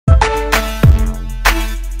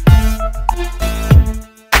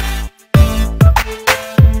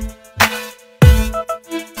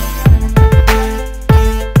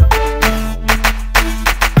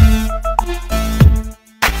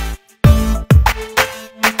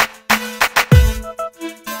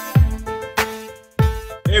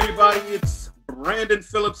Brandon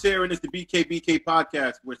Phillips here, and it's the BKBK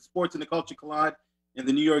podcast, where sports and the culture collide, and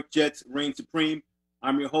the New York Jets reign supreme.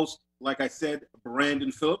 I'm your host, like I said,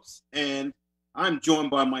 Brandon Phillips, and I'm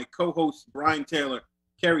joined by my co-hosts Brian Taylor,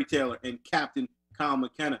 Kerry Taylor, and Captain Kyle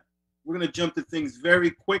McKenna. We're going to jump to things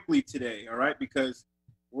very quickly today, all right? Because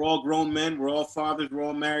we're all grown men, we're all fathers, we're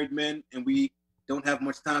all married men, and we don't have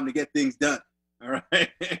much time to get things done, all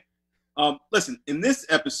right? Listen, in this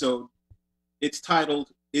episode, it's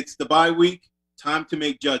titled, It's the Bye Week, Time to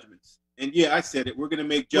Make Judgments. And yeah, I said it. We're going to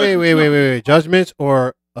make judgments. Wait. Judgments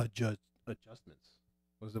or adjustments?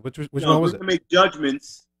 Which one was it? We're going to make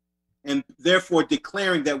judgments and therefore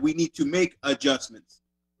declaring that we need to make adjustments.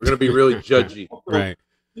 We're going to be really judgy. Right.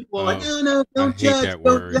 People are like, no, don't judge. That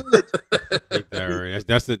word. Don't judge.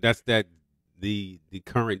 That's the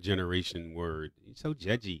current generation word. You're so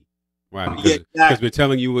judgy. Right. Because we're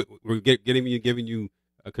telling you, giving you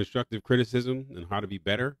a constructive criticism and how to be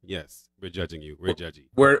better. Yes, we're judging you. We're judgy.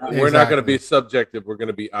 We're not going to be subjective. We're going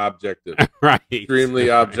to be objective. Right. Extremely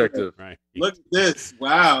objective. Right. Look at this.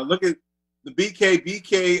 Wow. Look at the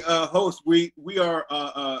BKBK host. We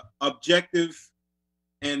are objective,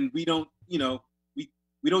 and we don't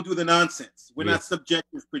we don't do the nonsense. We're not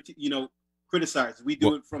subjective. Criticizers. We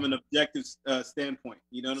do it from an objective standpoint.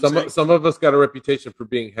 You know what I'm saying? Some of us got a reputation for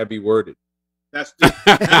being heavy worded. That's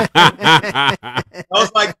that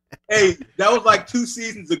was like 2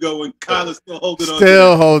 seasons ago when Kyle is still holding on.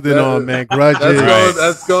 Still holding on, man. Grudges.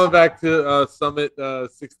 That's going back to Summit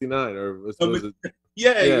 69 or was it?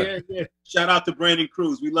 Yeah. Shout out to Brandon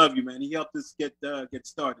Cruz. We love you, man. He helped us get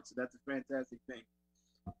started, so that's a fantastic thing.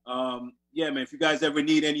 Man. If you guys ever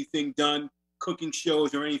need anything done, cooking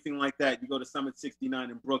shows or anything like that, you go to Summit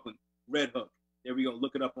 69 in Brooklyn, Red Hook. There we go.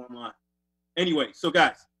 Look it up online. Anyway, so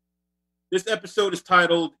guys. This episode is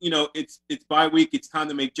titled, it's bye week. It's time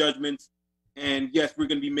to make judgments. And yes, we're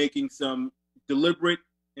going to be making some deliberate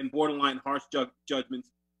and borderline harsh judgments.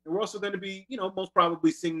 And we're also going to be, most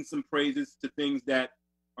probably singing some praises to things that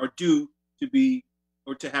are due to be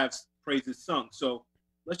or to have praises sung. So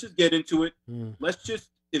let's just get into it. Let's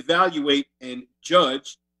just evaluate and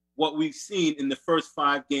judge what we've seen in the first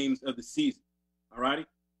 5 games of the season. All righty.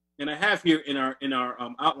 And I have here in our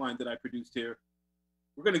outline that I produced here,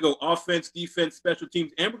 we're going to go offense, defense, special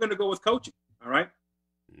teams, and we're going to go with coaching, all right?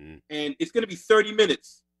 And it's going to be 30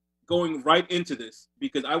 minutes going right into this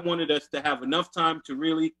because I wanted us to have enough time to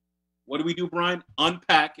really, what do we do, Brian?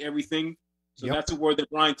 Unpack everything. So that's a word that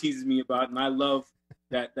Brian teases me about, and I love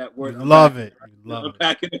that word. Love it.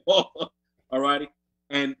 Unpacking it all. All righty?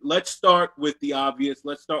 And let's start with the obvious.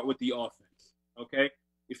 Let's start with the offense, okay?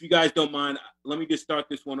 If you guys don't mind, let me just start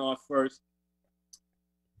this one off first.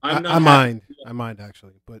 I mind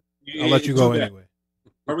actually, but I'll let you go anyway.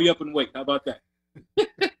 Hurry up and wait. How about that?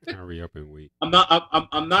 Hurry up and wait. I'm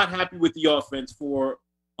not happy with the offense for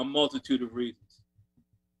a multitude of reasons.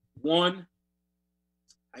 One,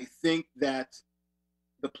 I think that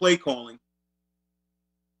the play calling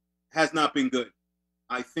has not been good.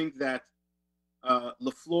 I think that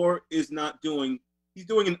LaFleur is he's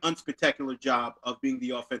doing an unspectacular job of being the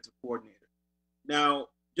offensive coordinator. Now,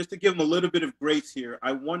 just to give him a little bit of grace here,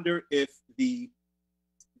 I wonder if the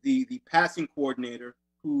passing coordinator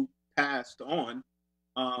who passed on,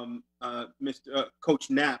 Coach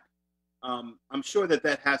Knapp, I'm sure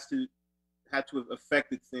that had to have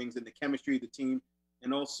affected things in the chemistry of the team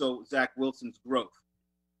and also Zach Wilson's growth.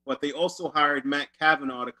 But they also hired Matt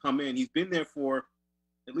Cavanaugh to come in. He's been there for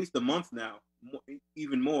at least a month now,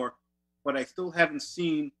 even more. But I still haven't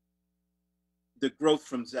seen the growth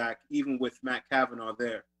from Zach, even with Matt Cavanaugh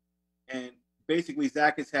there. And basically,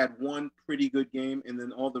 Zach has had one pretty good game, and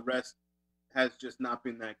then all the rest has just not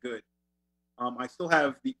been that good. I still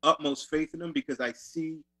have the utmost faith in him because I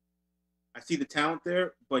see the talent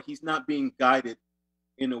there, but he's not being guided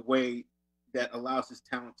in a way that allows his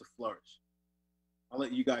talent to flourish. I'll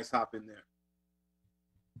let you guys hop in there.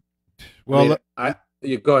 Well,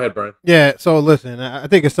 you go ahead, Brian. Yeah, so listen, I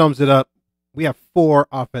think it sums it up. We have 4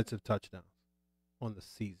 offensive touchdowns on the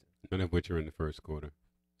season. None of which are in the first quarter.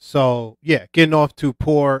 So, yeah, getting off to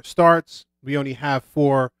poor starts. We only have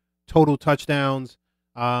 4 total touchdowns.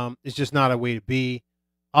 It's just not a way to be.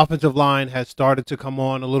 Offensive line has started to come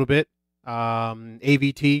on a little bit.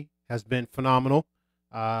 AVT has been phenomenal,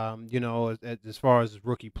 as far as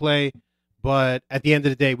rookie play. But at the end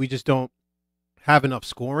of the day, we just don't have enough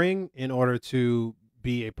scoring in order to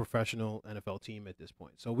be a professional NFL team at this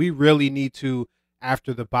point. So we really need to,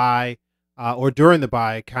 after the bye or during the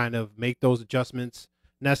bye, kind of make those adjustments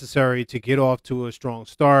necessary to get off to a strong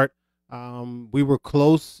start. We were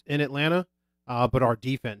close in Atlanta, but our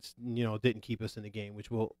defense, didn't keep us in the game, which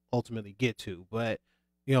we'll ultimately get to. But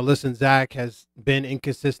listen, Zach has been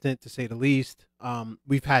inconsistent to say the least.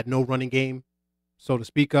 We've had no running game, so to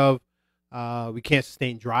speak of. We can't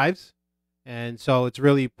sustain drives. And so it's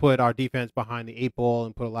really put our defense behind the eight ball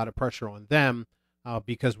and put a lot of pressure on them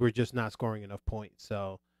because we're just not scoring enough points.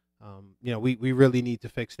 So, we really need to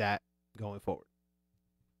fix that going forward.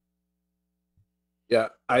 Yeah,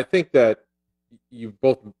 I think that you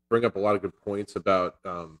both bring up a lot of good points about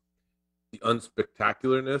the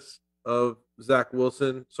unspectacularness of Zach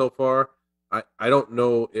Wilson so far. I don't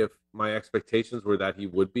know if my expectations were that he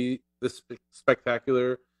would be this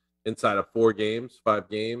spectacular inside of 5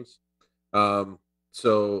 games.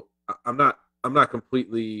 So I'm not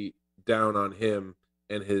completely down on him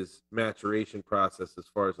and his maturation process as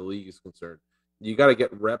far as the league is concerned. You got to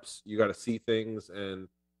get reps, you got to see things, and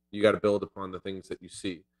you got to build upon the things that you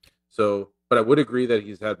see. So, but I would agree that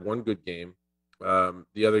he's had one good game.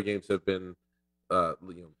 The other games have been, a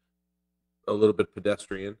little bit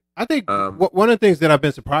pedestrian. I think one of the things that I've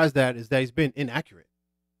been surprised at is that he's been inaccurate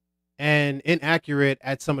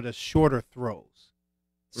at some of the shorter throws.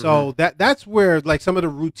 So that's where like some of the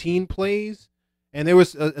routine plays, and there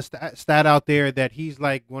was a stat out there that he's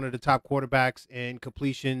like one of the top quarterbacks in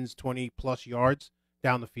completions, 20+ yards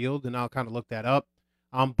down the field, and I'll kind of look that up.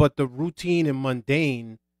 But the routine and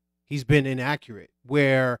mundane, he's been inaccurate.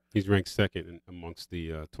 Where he's ranked second amongst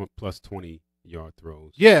the plus 20-yard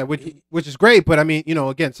throws. Yeah, which is great. But I mean,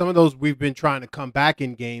 again, some of those we've been trying to come back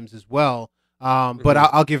in games as well. But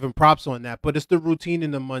I'll give him props on that. But it's the routine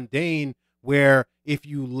and the mundane where if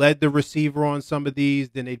you led the receiver on some of these,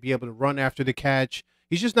 then they'd be able to run after the catch.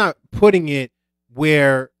 He's just not putting it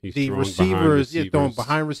where the receivers throwing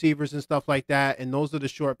behind receivers and stuff like that. And those are the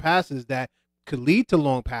short passes that could lead to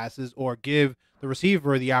long passes or give the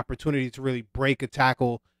receiver the opportunity to really break a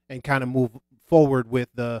tackle and kind of move forward with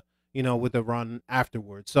the run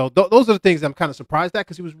afterwards. So those are the things I'm kind of surprised at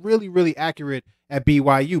because he was really, really accurate at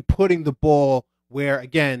BYU, putting the ball where,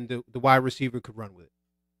 again, the wide receiver could run with it.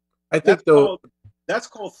 I think that's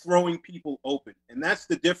called throwing people open, and that's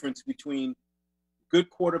the difference between good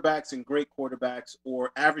quarterbacks and great quarterbacks,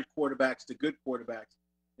 or average quarterbacks to good quarterbacks,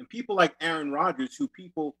 and people like Aaron Rodgers, who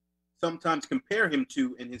people sometimes compare him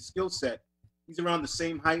to in his skill set. He's around the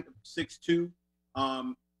same height, 6'2",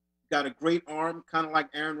 got a great arm, kind of like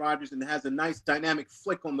Aaron Rodgers, and has a nice dynamic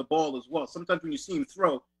flick on the ball as well. Sometimes when you see him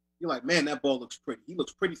throw, you're like, man, that ball looks pretty. He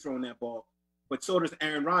looks pretty throwing that ball. But so does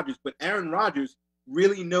Aaron Rodgers. But Aaron Rodgers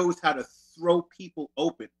really knows how to throw people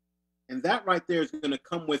open. And that right there is going to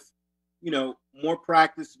come with, more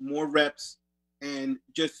practice, more reps, and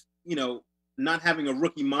just, not having a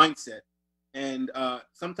rookie mindset. And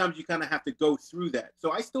sometimes you kind of have to go through that.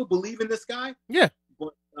 So I still believe in this guy. Yeah.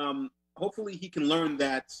 But hopefully he can learn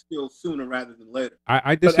that skill sooner rather than later.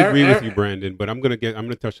 I disagree with you, Brandon, but I'm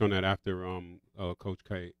gonna touch on that after Coach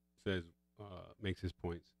K makes his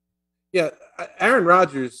points. Yeah, Aaron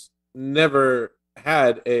Rodgers never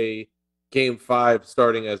had a Game 5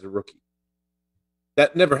 starting as a rookie.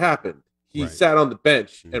 That never happened. He sat on the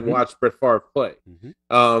bench and watched Brett Favre play.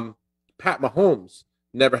 Pat Mahomes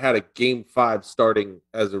never had a Game 5 starting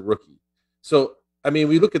as a rookie. So, I mean,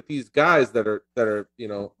 we look at these guys that are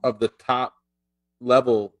of the top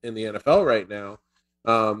level in the NFL right now,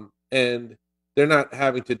 and they're not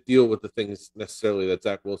having to deal with the things necessarily that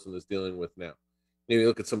Zach Wilson is dealing with now. Maybe you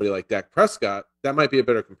look at somebody like Dak Prescott, that might be a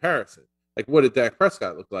better comparison. Like, what did Dak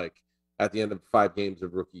Prescott look like at the end of 5 games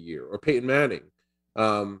of rookie year? Or Peyton Manning.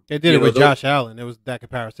 They did it with Josh Allen. It was that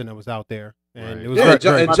comparison that was out there. And it was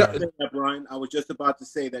Brian, I was just about to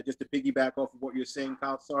say that, just to piggyback off of what you're saying,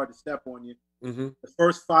 Kyle. Sorry to step on you. The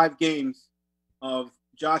first 5 games of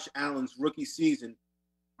Josh Allen's rookie season,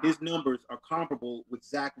 his numbers are comparable with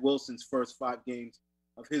Zach Wilson's first 5 games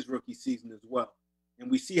of his rookie season as well. And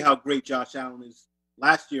we see how great Josh Allen is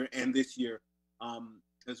last year and this year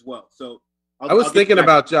as well. So I was thinking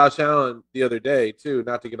about Josh Allen the other day too,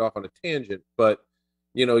 not to get off on a tangent, but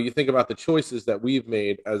you think about the choices that we've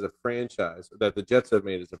made as a franchise, that the Jets have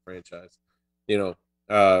made as a franchise,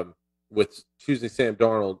 with choosing Sam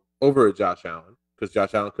Darnold over Josh Allen, because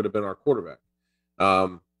Josh Allen could have been our quarterback.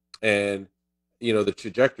 And, the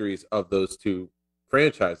trajectories of those two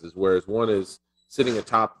franchises, whereas one is sitting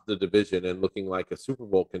atop the division and looking like a Super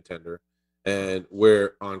Bowl contender, and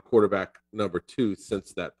we're on quarterback number 2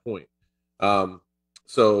 since that point.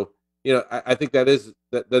 So, I think that is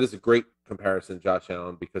a great comparison, Josh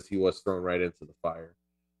Allen, because he was thrown right into the fire.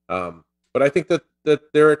 But I think that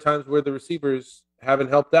there are times where the receivers haven't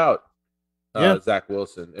helped out Zach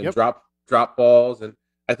Wilson and drop balls. And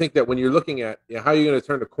I think that when you're looking at how you're going to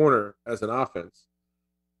turn the corner as an offense,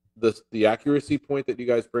 the accuracy point that you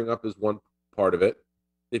guys bring up is one part of it.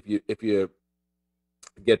 If you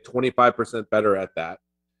get 25% better at that,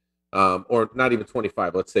 or not even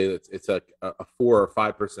 25. Let's say it's a 4 or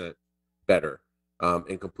 5% better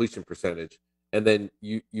in completion percentage, and then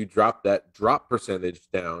you drop that drop percentage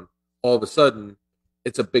down. All of a sudden,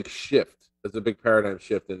 it's a big shift. It's a big paradigm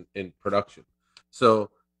shift in production. So,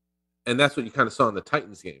 and that's what you kind of saw in the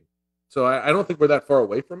Titans game. So I don't think we're that far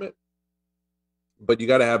away from it, but you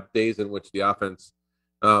got to have days in which the offense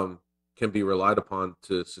can be relied upon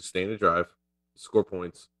to sustain a drive, score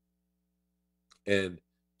points, and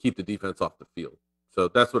keep the defense off the field. So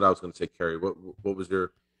that's what I was going to say, Kerry. What was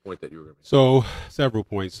your point that you were going to make? So several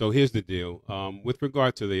points. So here's the deal. With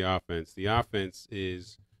regard to the offense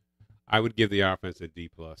is, I would give the offense a D+.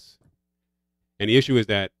 And the issue is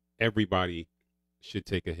that everybody should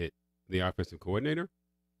take a hit. The offensive coordinator,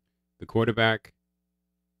 the quarterback,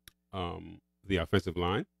 the offensive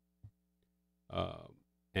line,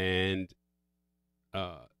 and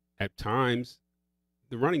at times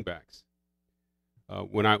the running backs.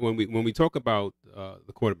 When we talk about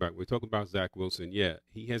the quarterback, we talk about Zach Wilson. Yeah,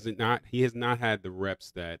 he has not had the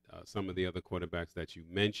reps that some of the other quarterbacks that you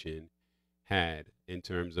mentioned had in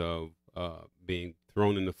terms of being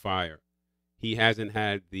thrown in the fire. He hasn't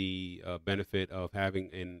had the benefit of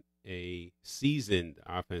having a seasoned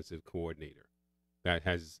offensive coordinator that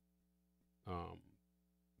has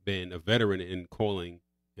been a veteran in calling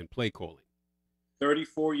and play calling.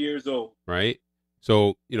 34 years old. Right?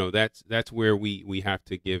 So, that's where we have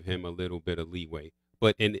to give him a little bit of leeway.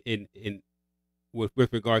 But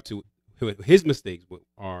with regard to his mistakes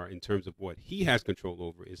are in terms of what he has control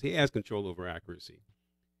over, is he has control over accuracy.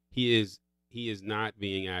 He is not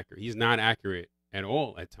being accurate. He's not accurate at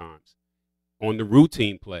all at times on the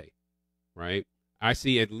routine play, right? I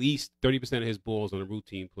see at least 30% of his balls on the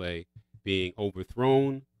routine play being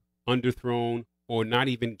overthrown, underthrown, or not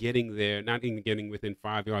even getting there, not even getting within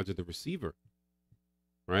 5 yards of the receiver,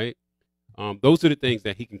 right? Those are the things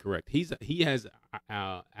that he can correct. He has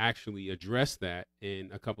actually addressed that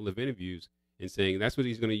in a couple of interviews and saying that's what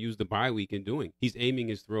he's going to use the bye week in doing. He's aiming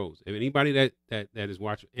his throws. And anybody that has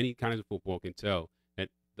watched any kind of football can tell that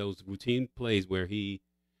those routine plays where he's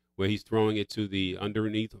throwing it to the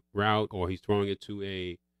underneath route, or he's throwing it to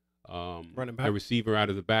a receiver out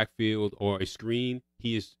of the backfield or a screen,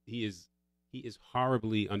 he is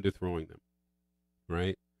horribly underthrowing them,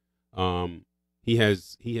 right? He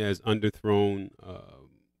has underthrown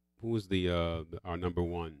who was our number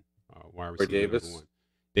one wide receiver, Davis.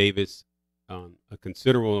 Davis, a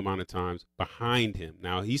considerable amount of times behind him.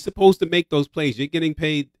 Now he's supposed to make those plays. You're getting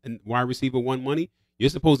paid wide receiver one money. You're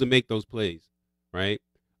supposed to make those plays, right?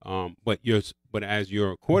 But as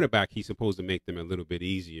your quarterback, he's supposed to make them a little bit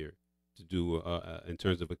easier to do in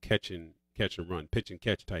terms of a catch and run, pitch and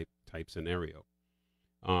catch type scenario.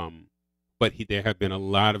 But there have been a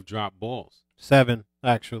lot of dropped balls. 7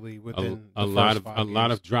 actually within a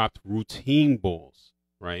lot of dropped routine balls,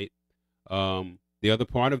 right? The other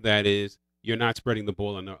part of that is you're not spreading the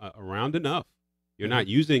ball around enough. You're not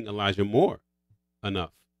using Elijah Moore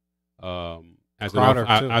enough as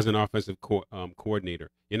an offensive coordinator.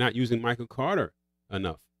 You're not using Michael Carter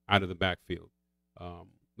enough out of the backfield,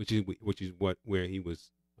 which is where he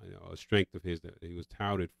was a strength of his that he was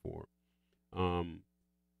touted for.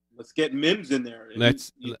 Let's get Mims in there.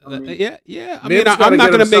 Yeah. I mean, I'm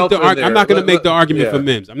not going to make the argument for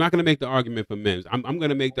Mims. I'm not going to make the argument for Mims. I'm going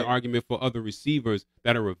to make the argument for other receivers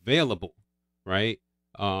that are available, right?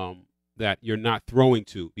 That you're not throwing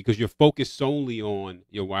to because you're focused solely on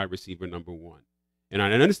your wide receiver number one. And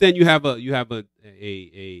I understand you have a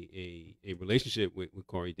relationship with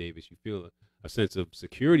Corey Davis. You feel a sense of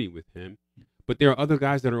security with him, but there are other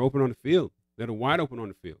guys that are open on the field, that are wide open on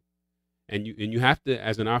the field. And you have to,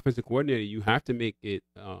 as an offensive coordinator, you have to make it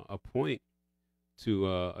a point to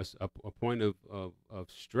a point of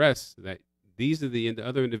stress that these are the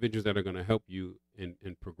other individuals that are going to help you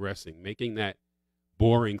in progressing, making that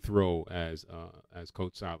boring throw, as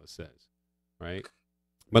Coach Salas says, right?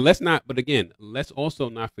 But let's also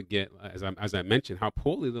not forget, as I mentioned, how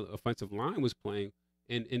poorly the offensive line was playing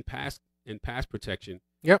in pass protection.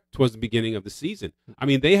 Yep. Towards the beginning of the season. I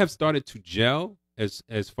mean, they have started to gel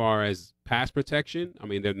as far as pass protection. I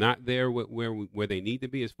mean, they're not there where they need to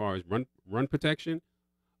be as far as run protection.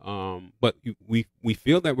 But we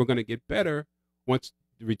feel that we're going to get better once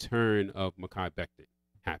the return of Mekhi Becton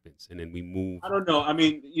happens, and then we move. I don't know. I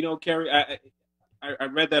mean, Kerry, I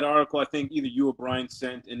read that article. I think either you or Brian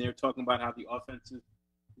sent, and they're talking about how the offensive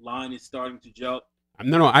line is starting to gel.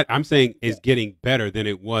 I'm saying it's getting better than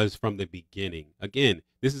it was from the beginning. Again,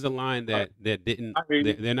 this is a line that didn't.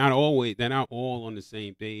 They're not all on the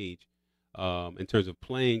same page in terms of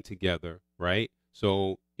playing together, right?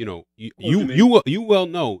 So you mean? you well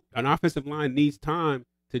know an offensive line needs time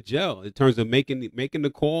to gel in terms of making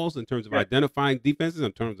the calls, in terms of identifying defenses,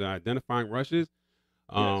 in terms of identifying rushes.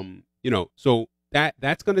 So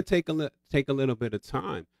that's going to take a little bit of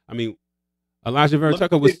time. I mean, Elijah Vera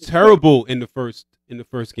Tucker was terrible in the first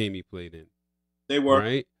game he played in. They were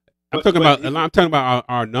right. I'm talking about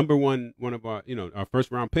our number one of our our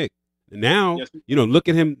first round pick. And now look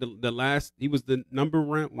at him. He was the number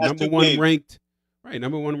one ranked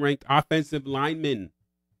offensive lineman.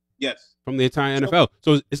 Yes, from the entire NFL.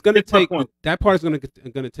 So it's going to take that part is going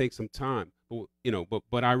to take some time.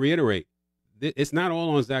 But I reiterate, it's not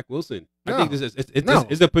all on Zach Wilson. No. I think this is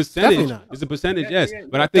it's a percentage. It's a percentage, yes.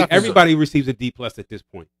 But I think everybody receives a D+ at this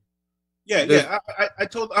point. Yeah.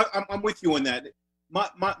 I'm with you on that.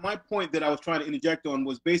 My point that I was trying to interject on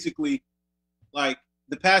was basically like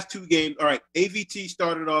the past 2 games. All right, AVT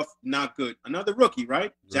started off not good. Another rookie,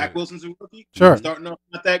 right? Zach Wilson's a rookie. Sure. Starting off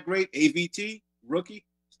not that great. AVT, rookie.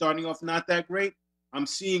 Starting off not that great. I'm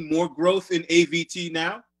seeing more growth in AVT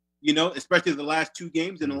now, especially the last 2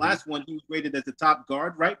 games. In the last one, he was rated as the top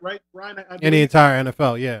guard, right, Brian? In the entire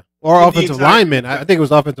NFL, yeah. Or offensive lineman. I think it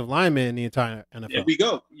was offensive lineman in the entire NFL. There we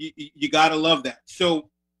go. You got to love that. So,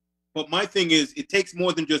 but my thing is, it takes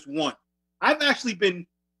more than just one. I've actually been...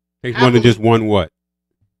 Takes more than just one what?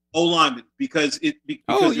 O-lineman, because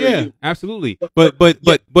absolutely.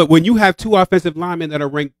 But when you have 2 offensive linemen that are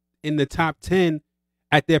ranked in the top 10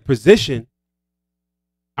 at their position,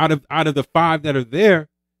 out of the 5 that are there,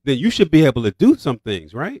 then you should be able to do some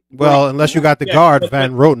things, right? Well, unless you got the guard,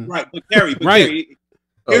 Van Roten. Right, but Terry,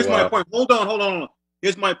 here's my point. Hold on.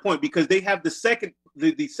 Here's my point, because they have the second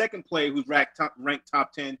player who's ranked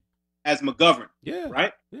top 10 as McGovern. Yeah.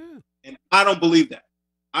 Right? Yeah. And I don't believe that.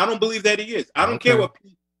 I don't believe that he is. I don't care what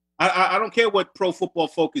I don't care what Pro Football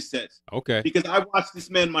Focus says. Okay. Because I watched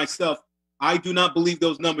this man myself. I do not believe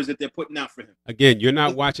those numbers that they're putting out for him. Again, you're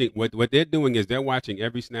not watching. What they're doing is they're watching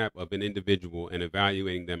every snap of an individual and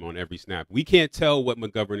evaluating them on every snap. We can't tell what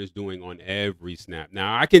McGovern is doing on every snap.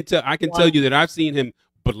 Now, I can tell you that I've seen him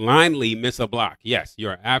blindly miss a block. Yes,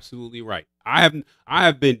 you're absolutely right. I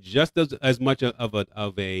have been just as much of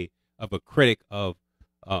a critic of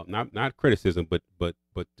not criticism, but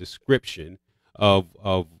description of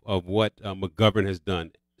what McGovern has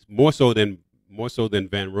done, more so than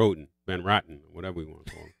Van Roten, whatever we want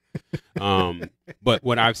to call him. But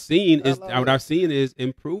what I've seen is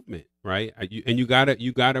improvement, right? You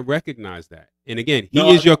gotta recognize that. And again, he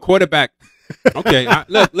is your quarterback. Okay,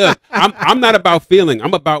 look, I'm not about feeling.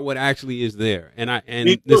 I'm about what actually is there, and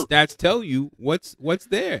the stats tell you what's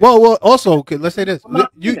there. Well, also, okay, let's say this.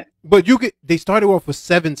 They started off with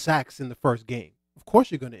 7 sacks in the first game. Of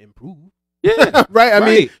course, you're going to improve. Yeah, right. I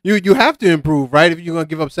mean, you have to improve, right? If you're going to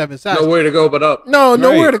give up 7 sacks, nowhere to go but up.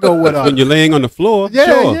 Nowhere to go but up. When you're laying on the floor,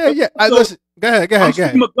 yeah. Listen, go ahead. I'm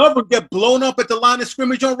seeing McGovern get blown up at the line of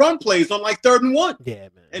scrimmage on run plays on like 3rd and 1. Yeah,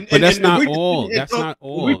 man. But that's not all. That's not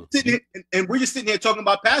all. We're just sitting here talking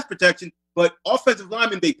about pass protection, but offensive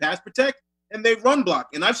linemen, they pass protect and they run block.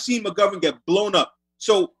 And I've seen McGovern get blown up.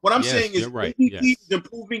 So what I'm saying is, AVT is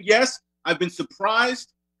improving. Yes, I've been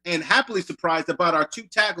surprised and happily surprised about our 2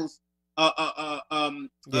 tackles.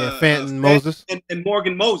 Fenton Moses and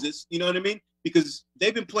Morgan Moses. You know what I mean? Because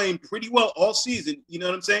they've been playing pretty well all season. You know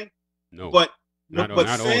what I'm saying? No, but not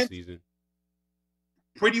all season.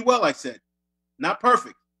 Pretty well, I said. Not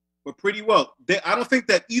perfect, but pretty well. I don't think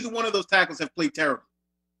that either one of those tackles have played terrible.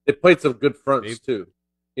 They played some good fronts too.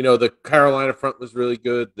 The Carolina front was really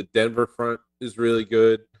good. The Denver front is really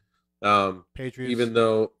good. Patriots, even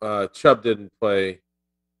though Chubb didn't play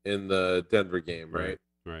in the Denver game, right?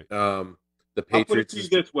 Right. The Patriots. I'll put it to you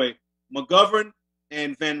this way: McGovern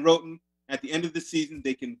and Van Roten, at the end of the season,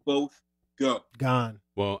 they can both go. Gone.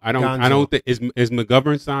 Well, I don't think is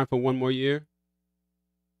McGovern signed for 1 more year.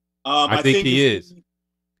 I think he is.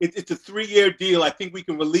 It's a 3-year deal. I think we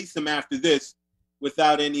can release him after this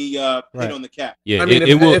without any hit on the cap. Yeah,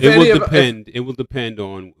 it will depend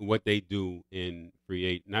on what they do in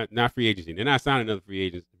not free agency. They're not signing another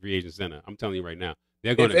free agent center. I'm telling you right now.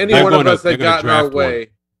 If any one of us had gotten our way,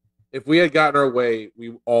 if we had gotten our way,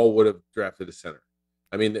 we all would have drafted a center.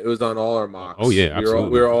 I mean, it was on all our mocks. Oh yeah, absolutely.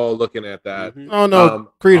 We were all looking at that. Mm-hmm. Oh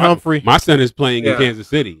no, Creed Humphrey. My center's playing in Kansas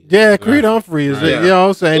City. Yeah, Creed Humphrey is. You know what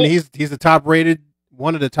I'm saying? He's the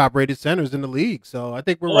one of the top rated centers in the league. So I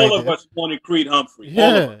think we're all of us wanted Creed Humphrey.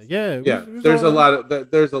 Yeah. There's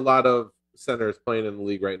a lot of centers playing in the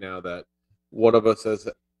league right now that one of us has,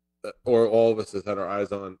 or all of us has had our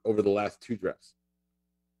eyes on over the last 2 drafts.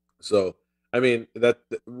 So, I mean, that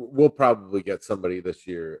we'll probably get somebody this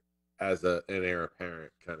year as an heir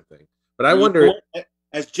apparent kind of thing. But I wonder.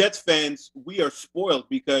 as Jets fans, we are spoiled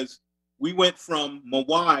because we went from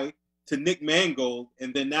Mawai to Nick Mangold,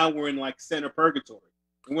 and then now we're in like center purgatory,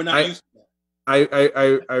 and we're not used to that.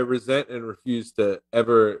 I resent and refuse to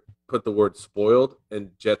ever put the word spoiled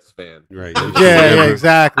and Jets fan. Right. Yeah,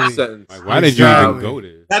 exactly. Sentence. Why did you even go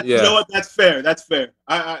there? You know what? That's fair. That's fair.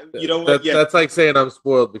 You know what? Yeah. That's like saying I'm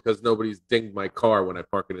spoiled because nobody's dinged my car when I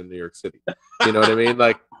park it in New York City. You know what I mean?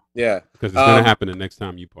 Like, yeah. Because it's going to happen the next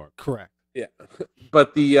time you park. Correct. Yeah.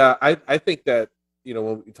 But I think that,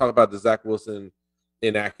 when we talk about the Zach Wilson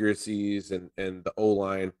inaccuracies and the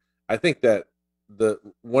O-line, I think that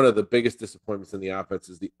one of the biggest disappointments in the offense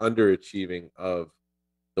is the underachieving of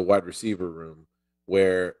the wide receiver room,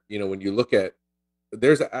 where when you look at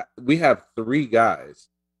we have 3 guys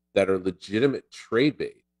that are legitimate trade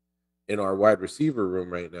bait in our wide receiver room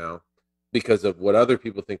right now because of what other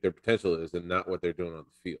people think their potential is and not what they're doing on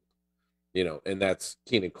the field. And that's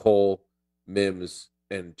Keenan Cole, Mims,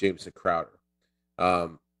 and Jameson Crowder.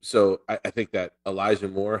 So I think that Elijah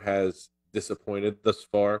Moore has disappointed thus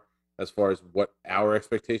far as what our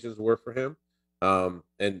expectations were for him.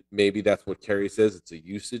 And maybe that's what Kerry says. It's a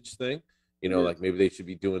usage thing. Like maybe they should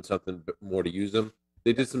be doing something more to use them.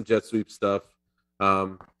 They did some jet sweep stuff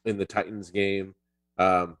in the Titans game.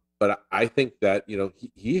 But I think that,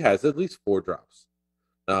 he has at least 4 drops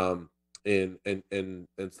and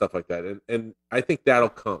stuff like that. And I think that'll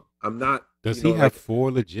come. I'm not. Does he have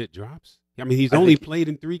 4 legit drops? I mean, he's only played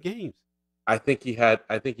in 3 games. I think he had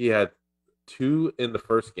 2 in the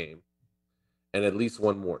first game and at least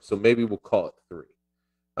 1 more. So maybe we'll call it 3.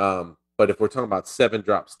 But if we're talking about 7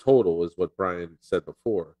 drops total, is what Brian said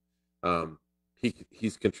before,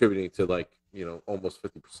 he's contributing to almost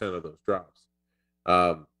 50% of those drops.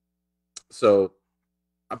 But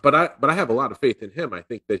I have a lot of faith in him. I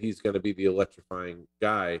think that he's going to be the electrifying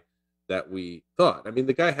guy that we thought. I mean,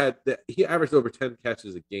 the guy he averaged over 10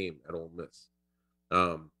 catches a game at Ole Miss.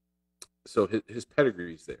 So his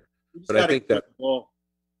pedigree's there. But I think that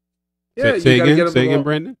say again,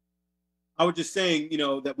 Brandon. I was just saying,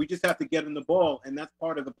 that we just have to get him the ball, and that's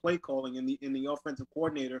part of the play calling in the offensive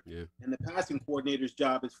coordinator and the passing coordinator's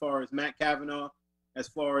job. As far as Matt Kavanaugh, as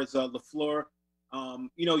far as LaFleur,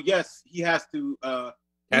 yes, he has to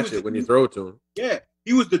catch it when you throw it to him. Yeah,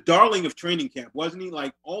 he was the darling of training camp, wasn't he?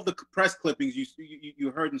 Like all the press clippings you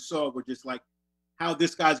heard and saw were just like how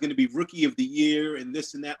this guy's going to be rookie of the year and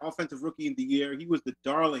this and that, offensive rookie of the year. He was the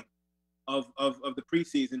darling of the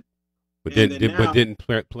preseason. But didn't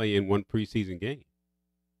play in 1 preseason game.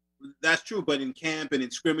 That's true, but in camp and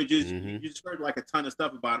in scrimmages, you just heard like a ton of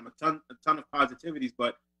stuff about him, a ton of positivities.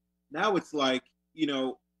 But now it's like,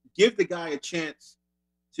 give the guy a chance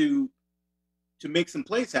to make some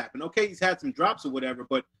plays happen. Okay, he's had some drops or whatever,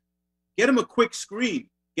 but get him a quick screen,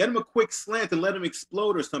 get him a quick slant, and let him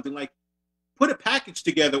explode or something. Like put a package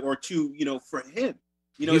together or 2, for him.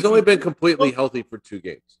 He's only been completely healthy for 2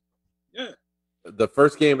 games. Yeah. The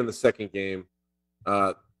first game and the second game.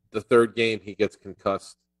 The third game, he gets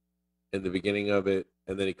concussed in the beginning of it,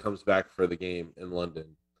 and then he comes back for the game in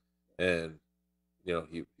London, and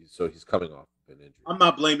he's coming off an injury. I'm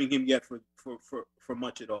not blaming him yet for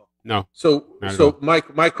much at all. No. So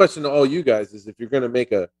my question to all you guys is, if you're going to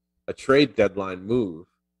make a trade deadline move,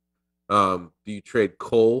 do you trade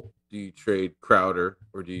Cole, do you trade Crowder,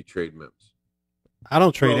 or do you trade Mims? I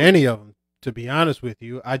don't trade any of them, to be honest with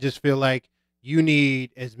you. I just feel like you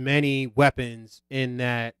need as many weapons in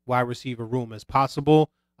that wide receiver room as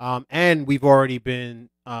possible. And we've already been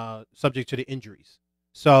subject to the injuries.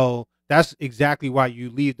 So that's exactly why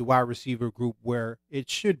you leave the wide receiver group where it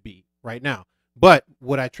should be right now. But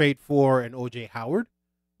would I trade for an O.J. Howard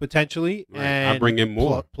potentially? Right. And I'll bring him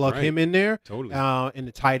more. Plug him in there totally. In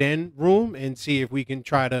the tight end room and see if we can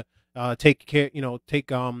try to take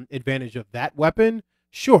advantage of that weapon.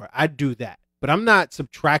 Sure, I'd do that. But I'm not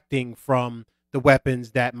subtracting from the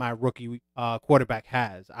weapons that my rookie quarterback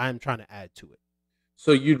has. I'm trying to add to it.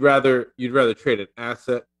 So you'd rather trade an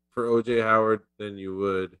asset for O.J. Howard than you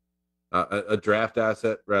would a draft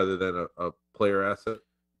asset rather than a player asset?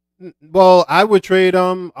 Well, I would trade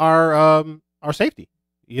our safety.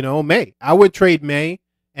 May. I would trade May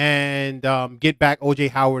and get back O.J.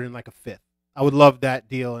 Howard in like a 5th. I would love that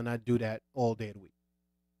deal, and I'd do that all day of the week.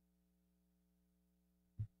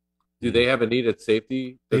 Do they have a need at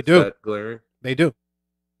safety that's They do. that glaring? They do.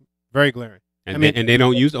 Very glaring. And they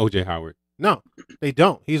don't use O.J. Howard. No, they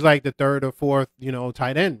don't. He's like the 3rd or 4th,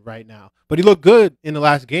 tight end right now. But he looked good in the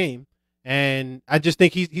last game, and I just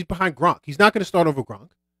think he's behind Gronk. He's not going to start over Gronk,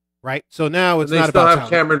 right? So now it's not about they still have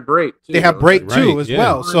Cameron Brate, too. They have Brate, too, as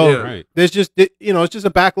well. So right. there's just, it's just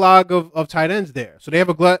a backlog of tight ends there. So they have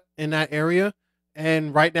a glut in that area,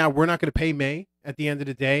 and right now we're not going to pay May. at the end of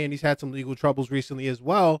the day, and he's had some legal troubles recently as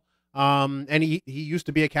well. And he used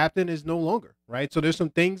to be a captain, is no longer, right? So there's some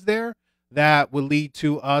things there that will lead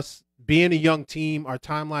to us being a young team. Our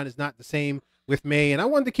timeline is not the same with May, and I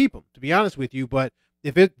wanted to keep him, to be honest with you. But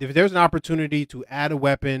if there's an opportunity to add a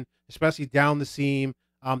weapon, especially down the seam,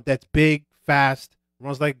 that's big, fast,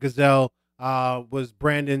 runs like a gazelle, was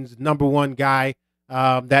Brandon's #1 guy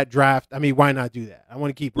that draft. I mean, why not do that? I want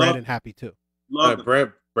to keep Brandon happy too.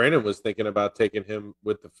 Brandon was thinking about taking him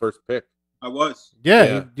with the first pick. I was.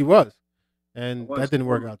 Yeah. He was. And that didn't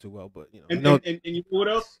work out too well. But you know, and you know what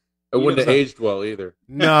else? It wouldn't have aged well either.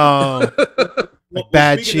 No.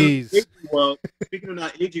 Bad cheese. Speaking of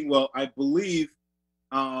not aging well, I believe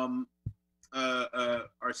our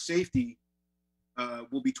safety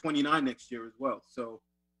will be 29 next year as well. So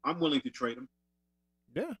I'm willing to trade him.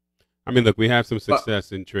 Yeah. I mean, look, we have some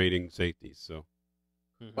success in trading safeties, so.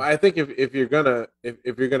 Well, I think if you're gonna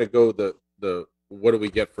go the what do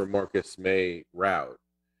we get for Marcus May route,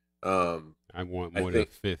 I want more than a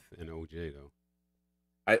fifth in OJ though.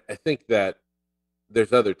 I think that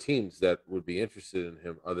there's other teams that would be interested in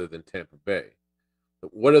him other than Tampa Bay.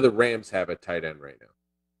 But what do the Rams have at tight end right now?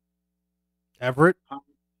 Everett.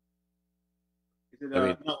 Is it,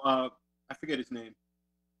 I forget his name.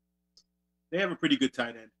 They have a pretty good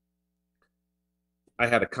tight end. I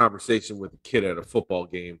had a conversation with a kid at a football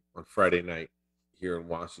game on Friday night here in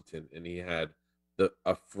Washington, and he had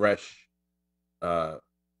a fresh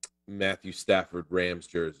Matthew Stafford Rams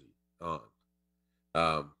jersey on,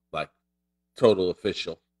 like total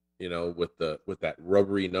official, you know, with that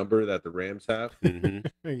rubbery number that the Rams have.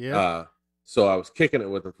 Yeah. So I was kicking it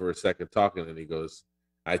with him for a second, talking, and he goes,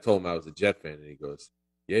 I told him I was a Jet fan, and he goes,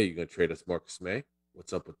 "Yeah, you're gonna trade us Marcus May?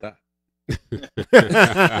 What's up with that?"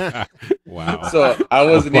 Wow. So I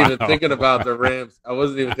wasn't even thinking about the Rams. I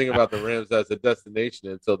wasn't even thinking about the Rams as a destination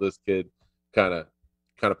until this kid kind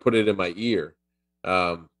of put it in my ear.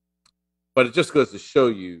 But it just goes to show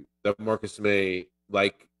you that Marcus May,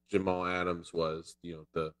 like Jamal Adams was, you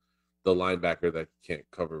know, the linebacker that can't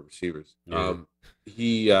cover receivers. Yeah.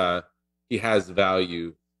 He has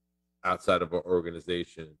value outside of our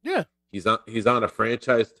organization. Yeah. He's on a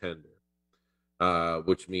franchise tender,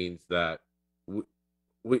 which means that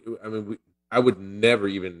I would never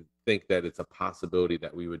even think that it's a possibility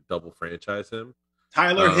that we would double franchise him.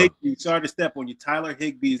 Tyler Higbee, sorry to step on you. Tyler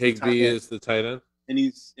Higbee is the tight end. And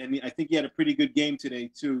I think he had a pretty good game today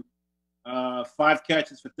too. 5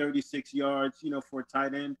 catches for 36 yards, you know, for a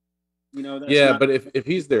tight end. You know, that's but if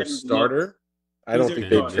he's their starter, I don't think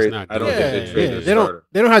they trade. I don't think they trade their starter.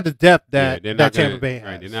 They don't have the depth that Tampa Bay has.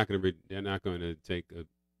 Right, they're not going to take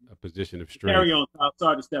a position of strength. Carry on.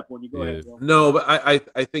 Sorry to step on you. Go ahead. Bro. No, but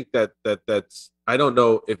I think that's. I don't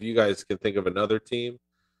know if you guys can think of another team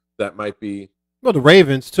that might be. Well, the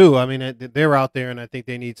Ravens too. I mean, they're out there, and I think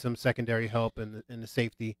they need some secondary help in the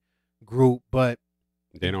safety group. But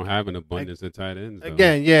they don't have an abundance of tight ends. Though.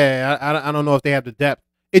 Again, yeah, I don't know if they have the depth.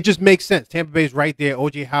 It just makes sense. Tampa Bay's right there.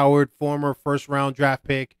 O.J. Howard, former first-round draft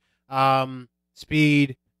pick,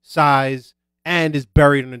 speed, size, and is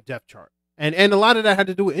buried in the depth chart. And a lot of that had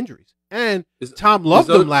to do with injuries. And Tom loved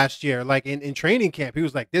him last year. Like in training camp, he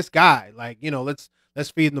was like, this guy, like, you know, let's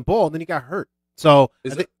feed him the ball. And then he got hurt. So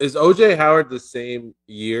is O.J. Howard the same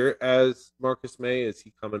year as Marcus May? Is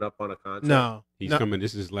he coming up on a contract? No. He's coming.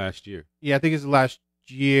 This is last year. Yeah, I think it's last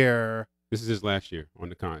year. This is his last year on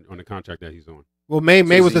the contract that he's on. Well, May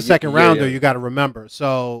was the second rounder. You got to remember.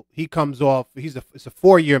 So he comes off. It's a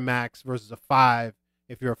 4-year max versus a 5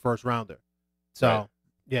 if you're a first rounder. So right.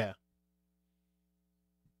 Yeah.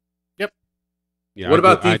 Yep. Yeah. What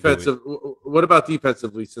about defensive? What about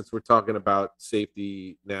defensively? Since we're talking about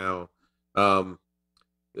safety now, a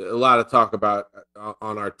lot of talk about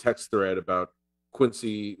on our text thread about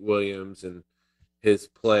Quincy Williams and his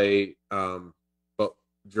play. But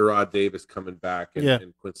Gerard Davis coming back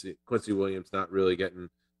and Quincy Williams not really getting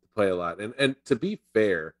to play a lot. And to be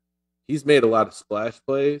fair, he's made a lot of splash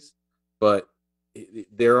plays, but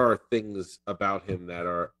there are things about him that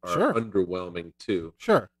are sure. underwhelming too.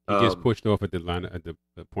 Sure. He gets pushed off at the line at the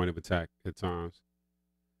point of attack at times.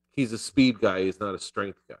 He's a speed guy. He's not a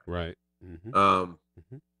strength guy. Right. Mm-hmm.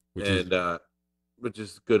 Which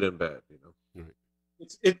is good and bad, you know.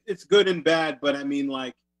 Right. It's good and bad, but I mean,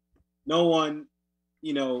 like, no one,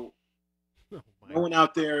 you know, no one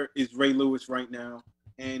out there is Ray Lewis right now.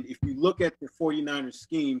 And if you look at the 49ers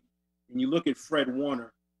scheme and you look at Fred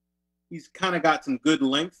Warner, he's kind of got some good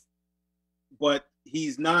length, but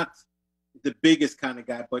he's not the biggest kind of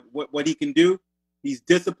guy. But what he can do, he's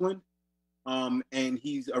disciplined, and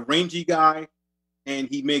he's a rangy guy, and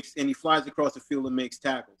he flies across the field and makes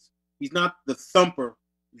tackles. He's not the thumper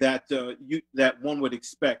that that one would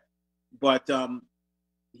expect. But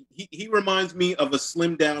he reminds me of a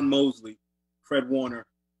slim down Mosley, Fred Warner,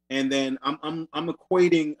 and then I'm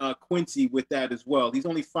equating Quincy with that as well. He's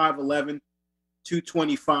only 5'11",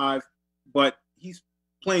 225, but he's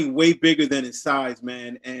playing way bigger than his size,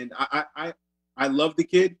 man. And I love the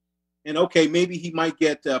kid. And okay, maybe he might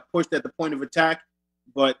get pushed at the point of attack,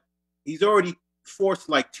 but he's already forced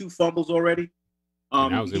like 2 fumbles already.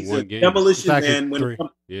 And that was in He's one a game. demolition man.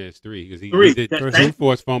 Yeah, it's 3 because he did Thank 2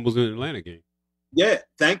 forced fumbles in the Atlanta game. Yeah,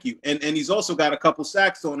 thank you. And he's also got a couple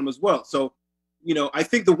sacks on him as well. So, you know, I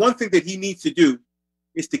think the one thing that he needs to do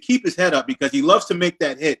is to keep his head up because he loves to make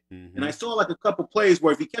that hit. Mm-hmm. And I saw like a couple plays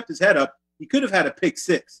where if he kept his head up, he could have had a pick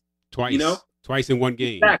 6. Twice. You know? Twice in one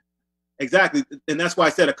game. Exactly. And that's why I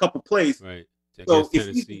said a couple plays. Right. So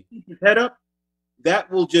if he can keep his head up,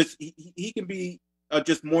 that will just he can be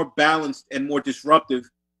just more balanced and more disruptive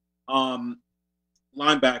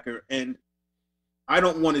linebacker. And I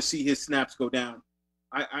don't want to see his snaps go down.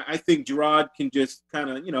 I think Gerard can just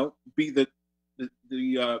kind of, you know, be the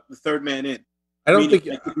third man in. I don't think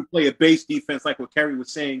like if you play a base defense, like what Kerry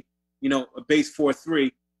was saying, you know, a base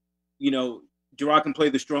 4-3, you know, Gerard can play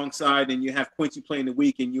the strong side, and you have Quincy playing the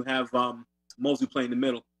weak, and you have Mosley playing the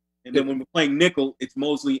middle. And then when we're playing nickel, it's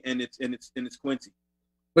Mosley and it's Quincy.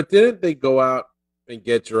 But didn't they go out and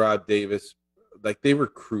get Gerard Davis? Like they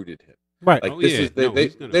recruited him, right? Like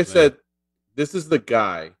they said, this is the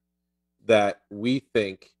guy that we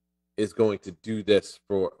think is going to do this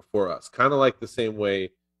for us. Kind of like the same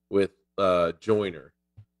way with Joyner,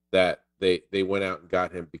 that they went out and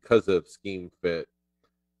got him because of scheme fit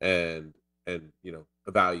and you know,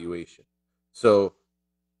 evaluation. So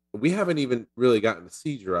we haven't even really gotten to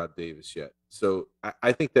see Gerard Davis yet. So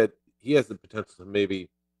I think that he has the potential to maybe,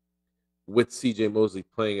 with CJ Mosley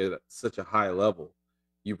playing at such a high level,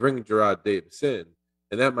 you bring Gerard Davis in,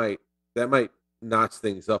 and that might notch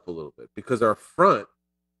things up a little bit because our front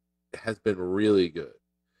has been really good.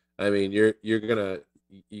 I mean, you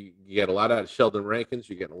get a lot out of Sheldon Rankins,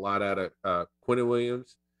 you're getting a lot out of Quinton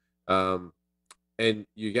Williams, and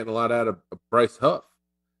you're getting a lot out of Bryce Huff,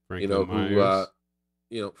 Myers.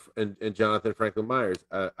 And Jonathan Franklin Myers.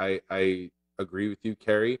 I agree with you,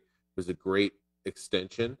 Kerry. It was a great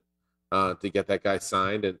extension to get that guy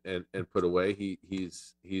signed and put away.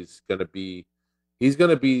 He's gonna be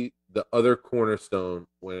the other cornerstone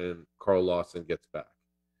when Carl Lawson gets back.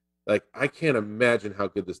 Like, I can't imagine how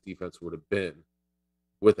good this defense would have been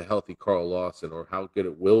with a healthy Carl Lawson, or how good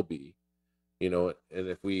it will be, you know. And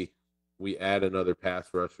if we add another pass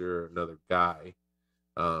rusher, another guy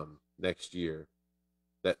next year,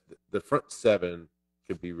 that the front 7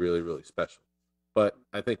 could be really, really special. But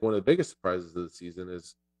I think one of the biggest surprises of the season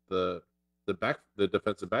is the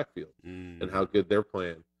defensive backfield and how good they're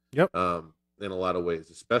playing. Yep. In a lot of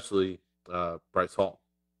ways, especially Bryce Hall.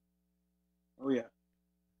 Oh yeah,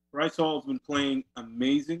 Bryce Hall's been playing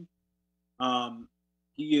amazing. I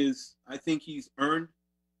think he's earned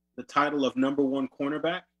the title of number 1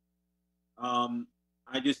 cornerback.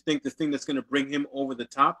 I just think the thing that's going to bring him over the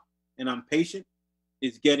top, and I'm patient,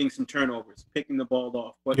 is getting some turnovers, picking the ball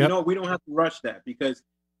off. But you know, we don't have to rush that, because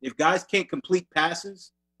if guys can't complete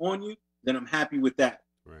passes on you, then I'm happy with that.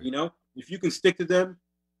 Right. You know, if you can stick to them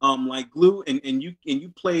like glue, and you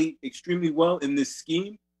play extremely well in this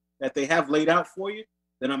scheme that they have laid out for you,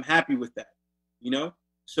 then I'm happy with that. You know,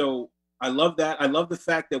 so I love that. I love the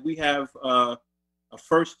fact that we have a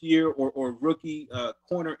first year or rookie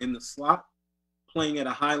corner in the slot playing at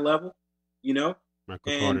a high level. You know,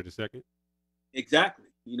 Michael Carter II. Exactly.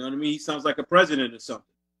 You know what I mean? He sounds like a president or something.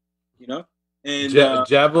 You know. And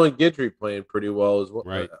Javelin Guidry playing pretty well as well.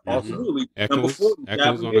 Right. Absolutely. Echoes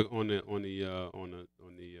on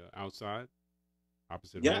the outside,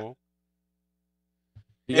 opposite wall.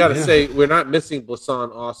 You got to say, we're not missing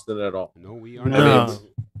Blasson Austin at all. No, we are not. I mean,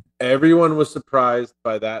 everyone was surprised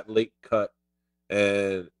by that late cut,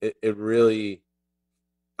 and it really.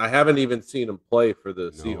 I haven't even seen him play for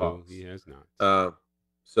the Seahawks. He has not.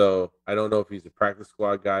 So I don't know if he's a practice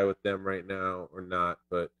squad guy with them right now or not,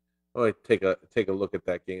 but I'll take a look at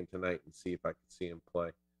that game tonight and see if I can see him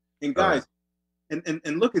play. And guys,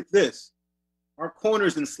 and look at this. Our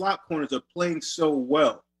corners and slot corners are playing so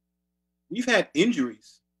well. We've had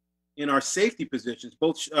injuries in our safety positions,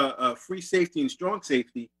 both free safety and strong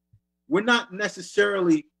safety. We're not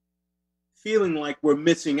necessarily feeling like we're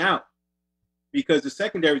missing out, because the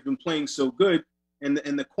secondary has been playing so good, and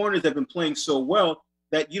the corners have been playing so well,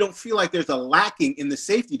 that you don't feel like there's a lacking in the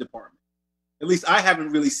safety department. At least I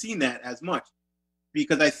haven't really seen that as much,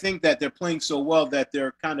 because I think that they're playing so well that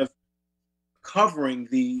they're kind of covering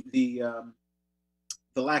the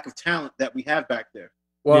lack of talent that we have back there.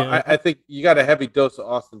 Well, Yeah. I think you got a heavy dose of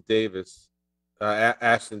Ashton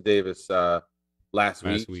Davis last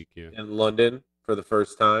week Yeah. in London for the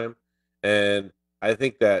first time, and I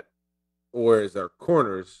think that, whereas our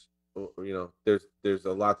corners, there's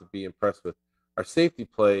a lot to be impressed with. Our safety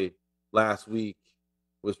play last week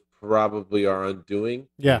was probably our undoing.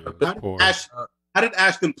 Yeah. How did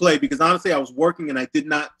Ashton play? Because honestly, I was working and I did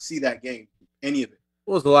not see that game, any of it.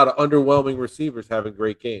 Well, there's a lot of underwhelming receivers having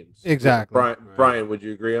great games. Exactly. Brian, would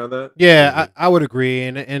you agree on that? Yeah, I would agree,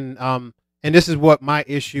 and this is what my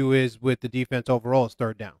issue is with the defense overall is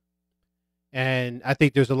third down, and I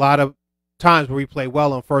think there's a lot of times where we play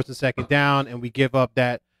well on first and second down, and we give up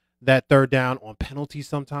that third down on penalties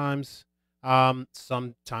sometimes.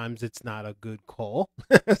 Sometimes it's not a good call,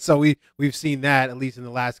 so we've seen that at least in the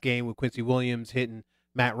last game with Quincy Williams hitting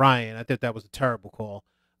Matt Ryan. I think that was a terrible call.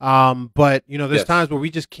 But there's times where we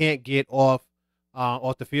just can't get off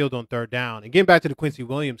the field on third down. And getting back to the Quincy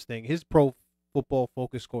Williams thing, his Pro Football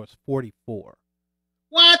Focus score is 44.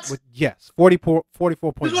 What? Yes, 44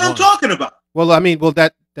 44.1. That's what I'm talking about. Well, I mean,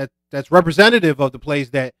 that's representative of the plays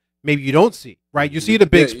that maybe you don't see, right? You see the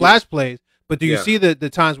big splash plays, but do you see the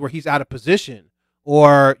times where he's out of position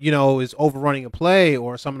or, is overrunning a play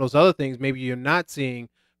or some of those other things maybe you're not seeing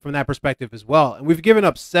from that perspective as well. And we've given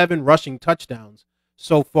up 7 rushing touchdowns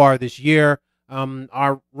so far this year.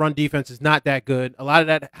 Our run defense is not that good. A lot of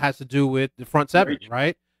that has to do with the front seven,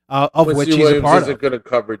 right? Of which he's a part of. Isn't good at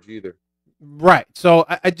coverage either. Right. So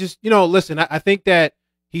I just, listen, I think that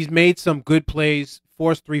he's made some good plays,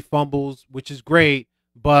 forced 3 fumbles, which is great.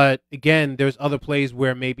 But again, there's other plays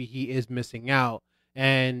where maybe he is missing out.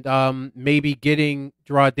 And maybe getting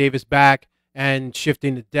Gerard Davis back and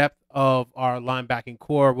shifting the depth of our linebacking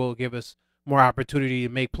core will give us more opportunity to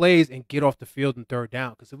make plays and get off the field in third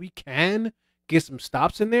down. Because if we can get some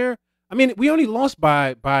stops in there, I mean, we only lost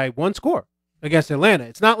by 1 score against Atlanta.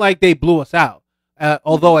 It's not like they blew us out.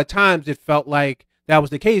 Although at times it felt like that was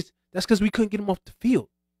the case. That's because we couldn't get them off the field.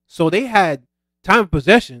 So they had time of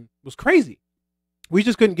possession was crazy. We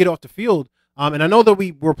just couldn't get off the field. And I know that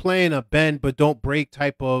we were playing a bend but don't break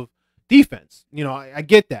type of defense. I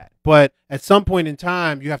get that. But at some point in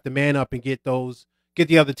time, you have to man up and get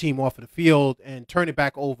the other team off of the field and turn it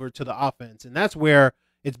back over to the offense. And that's where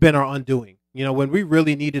it's been our undoing. When we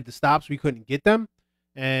really needed the stops, we couldn't get them.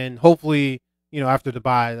 And hopefully, after the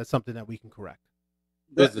bye, that's something that we can correct.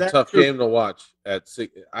 It was a tough game to watch at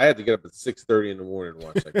 6. I had to get up at 6:30 in the morning to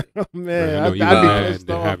watch that game. Oh, man, I'd be pissed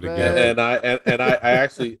off, man. And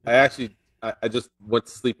I just went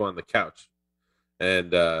to sleep on the couch,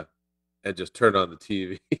 and just turned on the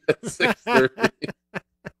TV at 6:30.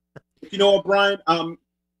 You know what, Brian?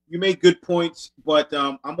 You made good points, but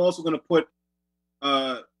I'm also going to put,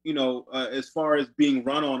 as far as being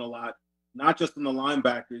run on a lot, not just on the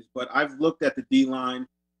linebackers, but I've looked at the D line.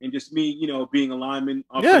 And just me, being a lineman,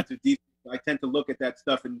 offensive defense, I tend to look at that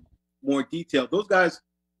stuff in more detail. Those guys,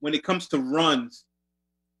 when it comes to runs,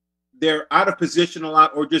 they're out of position a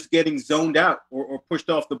lot or just getting zoned out or pushed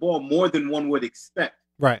off the ball more than one would expect.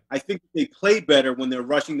 Right. I think they play better when they're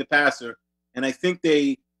rushing the passer. And I think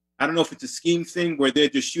I don't know if it's a scheme thing where they're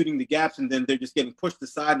just shooting the gaps and then they're just getting pushed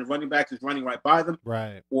aside and the running back is running right by them.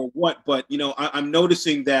 Right. Or what. But, I'm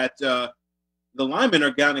noticing that the linemen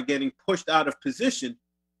are kind of getting pushed out of position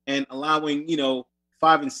and allowing,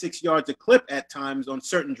 5 and 6 yards a clip at times on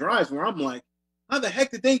certain drives where I'm like, how the heck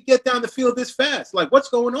did they get down the field this fast? Like, what's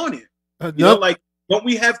going on here? Don't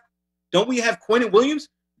we have Quentin Williams?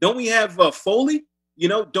 Don't we have Foley?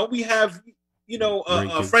 Don't we have,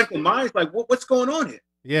 Franklin Myers? Like, what's going on here?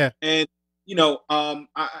 Yeah. And,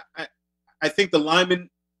 I think the linemen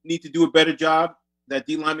need to do a better job. That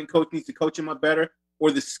D lineman coach needs to coach them up better, or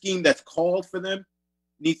the scheme that's called for them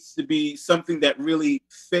needs to be something that really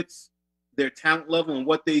fits their talent level and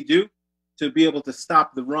what they do to be able to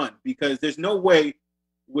stop the run. Because there's no way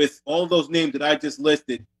with all those names that I just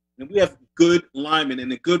listed, and we have good linemen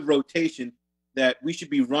and a good rotation that we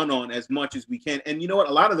should be run on as much as we can. And you know what?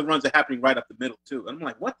 A lot of the runs are happening right up the middle too. I'm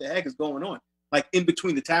like, what the heck is going on? Like in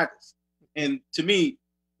between the tackles. And to me,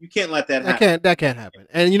 you can't let that happen. That can't happen.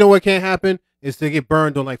 And you know what can't happen? Is to get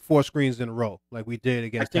burned on like 4 screens in a row, like we did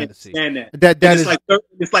against Tennessee. I can't stand that.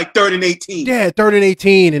 It's like 3rd and 18. Yeah, 3rd and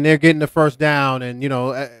 18, and they're getting the first down. And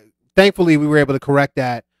thankfully we were able to correct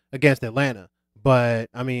that against Atlanta.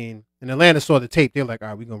 But I mean, and Atlanta saw the tape. They're like, all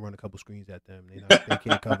right, we're gonna run a couple screens at them. They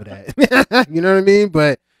can't cover that. You know what I mean?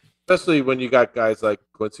 But especially when you got guys like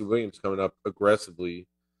Quincy Williams coming up aggressively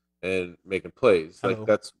and making plays, like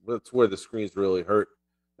that's where the screens really hurt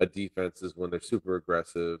a defense, is when they're super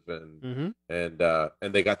aggressive and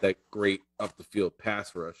they got that great up the field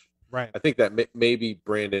pass rush. Right. I think that maybe,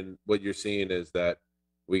 Brandon, what you're seeing is that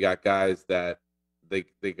We got guys that they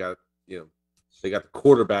got, you know, they got the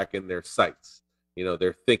quarterback in their sights. You know,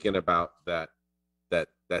 they're thinking about that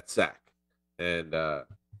sack, and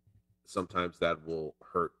sometimes that will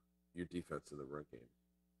hurt your defense in the run game.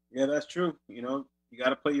 Yeah, that's true. You know, you got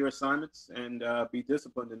to play your assignments and be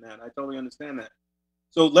disciplined in that. I totally understand that.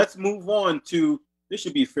 So let's move on to, this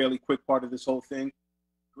should be a fairly quick part of this whole thing.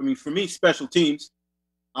 I mean, for me, special teams,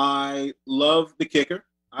 I love the kicker.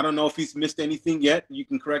 I don't know if he's missed anything yet. You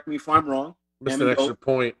can correct me if I'm wrong. Missed an extra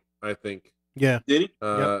point, I think. Yeah. Did he?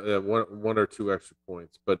 Yep. Yeah, one or two extra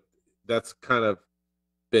points, but that's kind of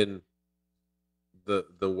been the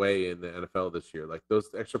way in the NFL this year. Like, those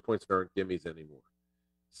extra points aren't gimmies anymore.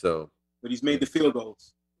 So, but he's made the field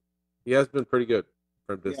goals. He has been pretty good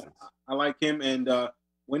from distance. Yeah, I like him. And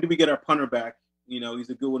when do we get our punter back? You know, he's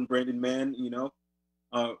a good one, Braden Mann. You know,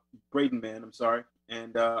 Braden Mann. I'm sorry,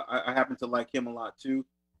 and I happen to like him a lot too.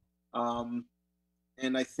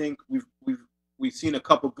 And I think we've seen a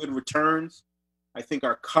couple good returns. I think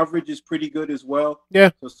our coverage is pretty good as well.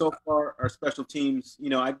 Yeah. So far, our special teams, you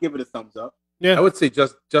know, I'd give it a thumbs up. Yeah. I would say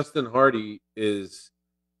Justin Hardy is,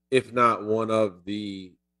 if not one of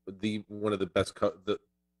the best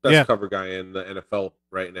cover guy in the NFL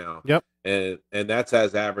right now. Yep. And that's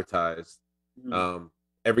as advertised. Mm-hmm.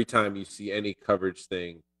 Every time you see any coverage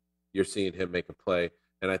thing, you're seeing him make a play,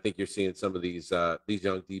 and I think you're seeing some of these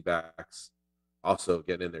young D-backs also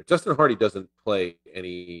getting in there. Justin Hardy doesn't play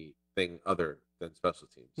anything other than special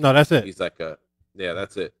teams. No, that's it. He's like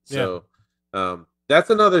that's it. Yeah. So that's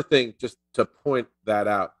another thing, just to point that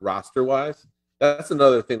out roster-wise. That's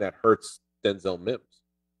another thing that hurts Denzel Mims,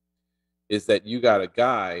 is that you got a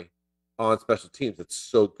guy on special teams that's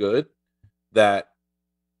so good that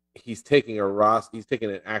he's taking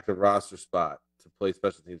an active roster spot to play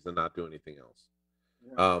special teams and not do anything else.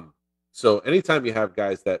 Yeah. So anytime you have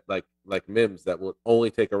guys that like Mims that will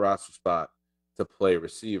only take a roster spot to play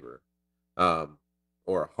receiver,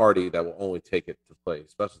 or Hardy that will only take it to play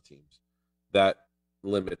special teams, that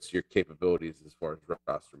limits your capabilities as far as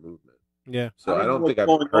roster movement. Yeah. So I don't think I've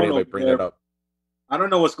heard anybody bring that up. I don't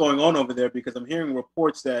know what's going on over there, because I'm hearing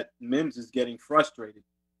reports that Mims is getting frustrated.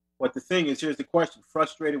 But the thing is, here's the question: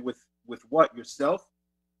 frustrated with what? Yourself?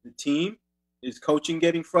 The team? Is coaching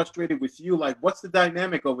getting frustrated with you? Like, what's the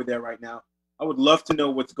dynamic over there right now? I would love to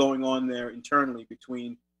know what's going on there internally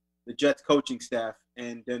between the Jets coaching staff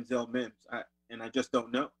and Denzel Mims. I just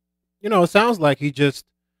don't know. You know, it sounds like he just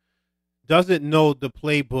doesn't know the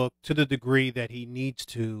playbook to the degree that he needs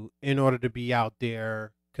to in order to be out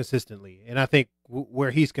there consistently. And I think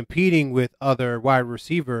where he's competing with other wide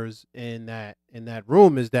receivers in that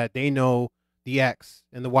room is that they know the X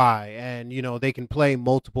and the Y, and you know they can play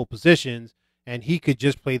multiple positions, and he could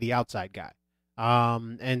just play the outside guy.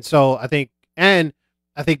 And so I think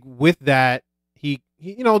with that, he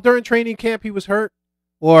you know, during training camp he was hurt,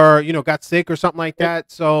 or you know, got sick or something like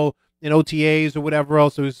that. So in OTAs or whatever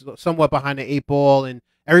else, it was somewhat behind the 8 ball, and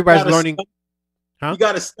everybody's learning. He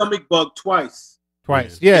got a stomach bug twice.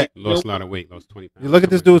 Yeah. Lost a lot of weight. Lost 20 pounds. You look at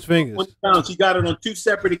this dude's fingers. 20 pounds. He got it on 2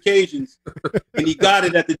 separate occasions, and he got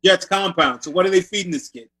it at the Jets compound. So what are they feeding this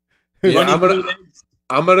kid? Yeah,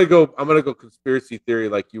 I'm gonna go conspiracy theory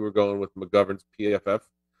like you were going with McGovern's PFF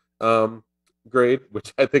grade,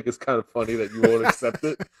 which I think is kind of funny that you won't accept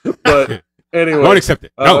it. But anyway, I won't accept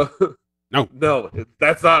it. No,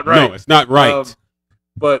 that's not right. No, it's not right.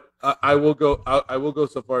 But I will go. I will go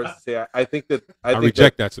so far as to say I think I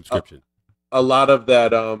reject that subscription. A lot of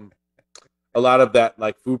that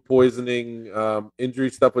like food poisoning, injury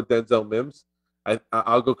stuff with Denzel Mims.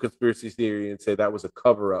 I'll go conspiracy theory and say that was a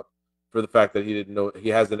cover up for the fact that he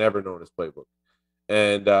hasn't ever known his playbook.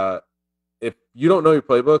 And if you don't know your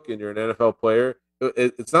playbook and you're an NFL player,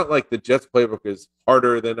 it's not like the Jets playbook is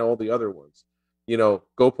harder than all the other ones. You know,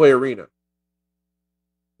 go play Arena.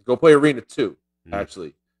 Go play Arena 2,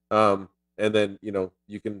 actually. And then, you know,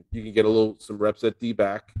 you can get some reps at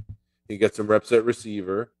D-back. You get some reps at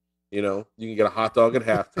receiver. You know, you can get a hot dog at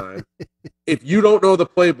halftime. If you don't know the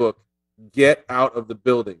playbook, get out of the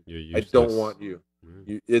building. I don't want you.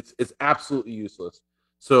 It's absolutely useless.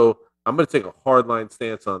 So I'm going to take a hardline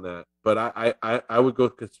stance on that. But I would go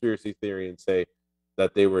conspiracy theory and say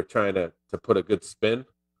that they were trying to put a good spin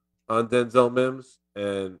on Denzel Mims.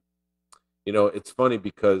 And, you know, it's funny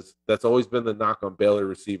because that's always been the knock on Baylor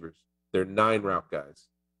receivers. They're 9 route guys.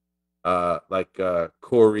 Like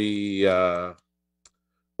Corey, what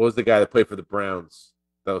was the guy that played for the Browns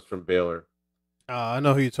that was from Baylor? I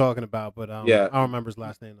know who you're talking about, but I don't remember his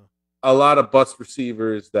last name though. A lot of bust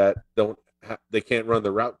receivers that they can't run the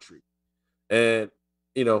route tree, and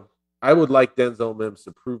you know, I would like Denzel Mims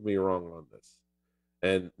to prove me wrong on this.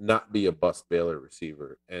 and not be a bust Baylor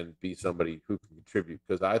receiver and be somebody who can contribute.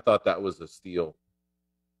 Because I thought that was a steal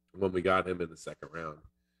when we got him in the second round,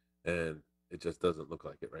 and it just doesn't look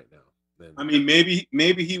like it right now. And I mean,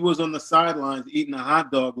 maybe he was on the sidelines eating a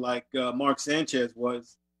hot dog like Mark Sanchez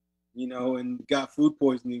was, you know, and got food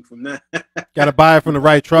poisoning from that. Got to buy it from the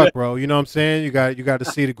right truck, bro. You know what I'm saying? You got to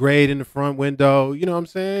see the grade in the front window. You know what I'm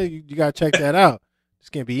saying? You got to check that out.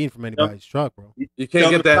 Just can't be eating from anybody's truck, bro. you can't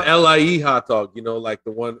get that LIE hot dog, you know, like the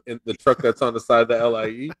one in the truck that's on the side of the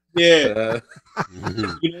LIE. Yeah.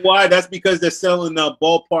 You know why? That's because they're selling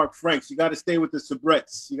ballpark Franks. You got to stay with the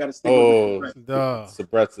Sabrettes. You got to stay with the Sabrettes.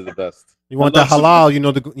 Sabrettes are the best. You want that halal, you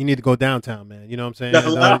know, you need to go downtown, man. You know what I'm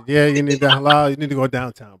saying? Yeah, you need that halal. You need to go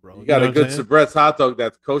downtown, bro. You got a good Sabrett's hot dog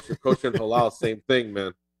that's kosher. Kosher and halal, same thing,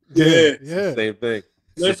 man. Yeah. Same thing.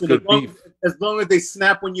 Listen, good beef. As long as they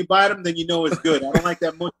snap when you bite them, then you know it's good. I don't like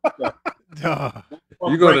that much stuff.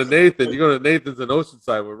 You go to Nathan. You go to Nathan's in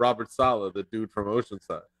Oceanside with Robert Saleh, the dude from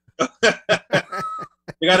Oceanside.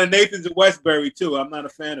 They got a Nathan's in Westbury too. I'm not a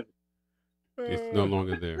fan of it. It's no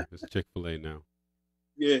longer there. It's Chick-fil-A now.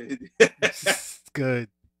 Yeah, it's good.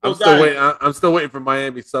 I'm still waiting for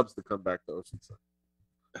Miami subs to come back to Oceanside.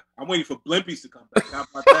 I'm waiting for Blimpies to come back. How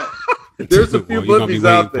about that? There's a few Blimpies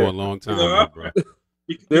out there for a long time, bro.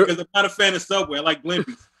 Because I'm not a fan of Subway. I like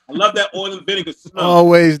Blimpies. I love that oil and vinegar smell.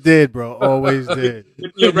 Always did, bro. Always did.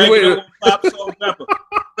 You're regular top salt pepper.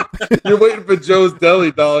 You're waiting for Joe's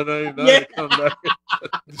Deli $1.99 to come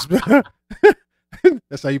back.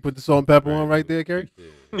 That's how you put the salt and pepper on right there, Kerry?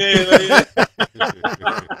 Yeah.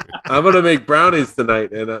 I'm gonna make brownies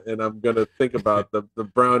tonight, and I'm gonna think about the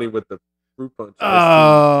brownie with the fruit punch.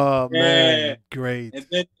 Oh man, great! And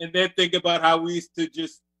then think about how we used to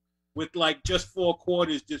just with like just 4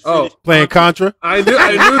 quarters just playing Contra. I knew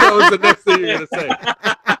that was the next thing you were gonna say.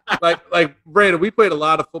 Like Brandon, we played a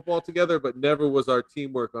lot of football together, but never was our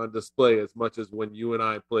teamwork on display as much as when you and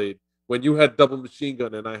I played. When you had double machine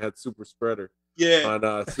gun and I had super spreader. Yeah.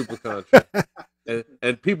 On Super Contra.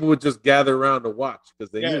 and people would just gather around to watch because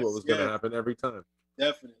they knew what was going to happen every time.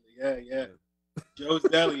 Definitely. Yeah. Joe's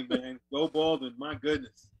Deli, man. Go Baldwin. My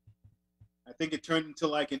goodness. I think it turned into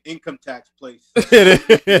like an income tax place. It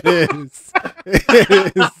is.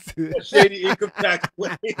 A shady income tax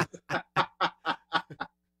place.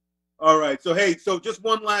 All right. So just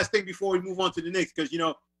one last thing before we move on to the Knicks, because, you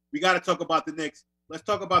know, we got to talk about the Knicks. Let's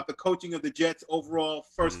talk about the coaching of the Jets overall,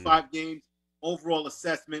 first 5 games, overall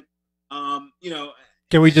assessment. You know,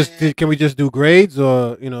 can we just do grades,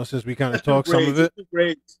 or, you know, since we kind of talked some of it?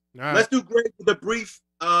 Let's do grades with a brief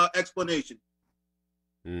explanation.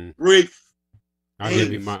 Brief.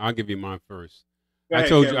 I'll give you mine first. I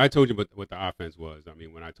told you what the offense was. I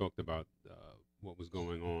mean, when I talked about what was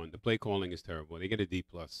going on, the play calling is terrible. They get a D+.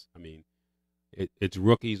 I mean, it's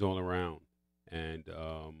rookies all around, and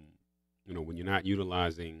you know, when you're not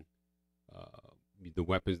utilizing the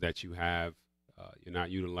weapons that you have, you're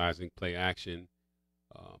not utilizing play action.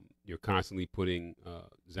 You're constantly putting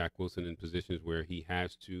Zach Wilson in positions where he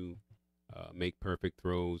has to make perfect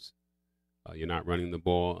throws. You're not running the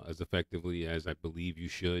ball as effectively as I believe you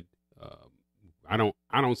should. I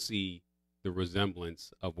don't see the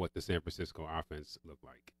resemblance of what the San Francisco offense looked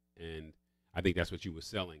like, and I think that's what you were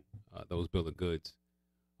selling, those bill of goods,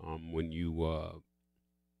 when you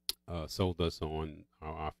sold us on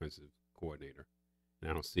our offensive coordinator. And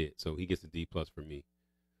I don't see it, so he gets a D+ for me.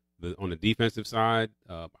 On the defensive side,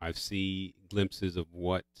 I see glimpses of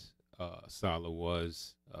what Saleh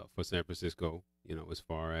was for San Francisco, you know, as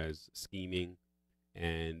far as scheming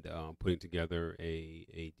and putting together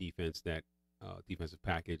a defense that defensive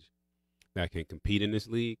package that can compete in this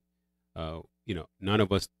league. You know, none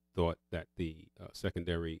of us thought that the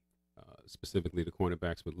secondary, specifically the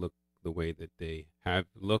cornerbacks, would look the way that they have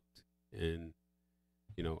looked in,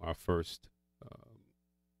 you know, our first,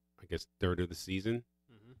 I guess, third of the season,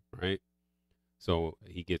 right? So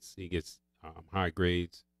he gets high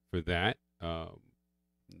grades for that.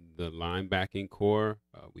 The linebacking core,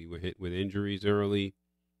 we were hit with injuries early.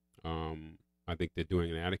 I think they're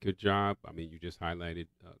doing an adequate job. I mean, you just highlighted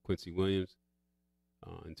Quincy Williams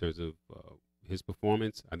in terms of his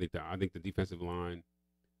performance. I think the defensive line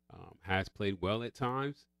has played well at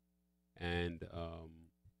times, and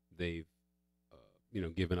they've you know,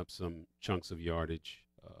 given up some chunks of yardage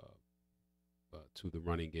to the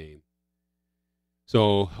running game.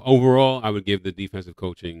 So overall, I would give the defensive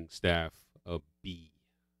coaching staff a B,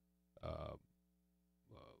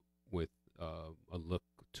 with a look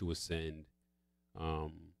to ascend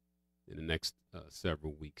in the next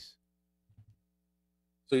several weeks.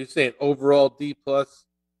 So you're saying overall D+,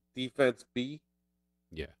 defense B?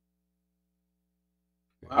 Yeah.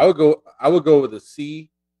 I would go with a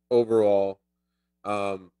C overall.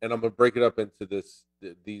 And I'm gonna break it up into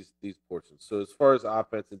these portions. So as far as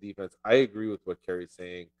offense and defense, I agree with what Kerry's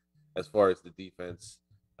saying. As far as the defense,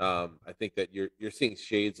 I think that you're seeing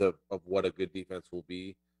shades of what a good defense will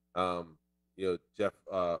be. Jeff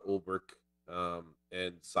Ulbrich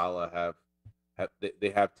and Salah they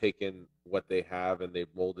have taken what they have and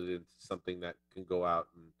they've molded it into something that can go out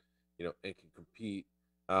and can compete.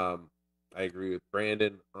 I agree with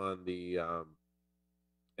Brandon on the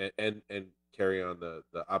and carry on the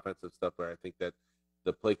offensive stuff where I think that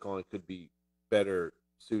the play calling could be better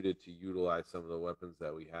suited to utilize some of the weapons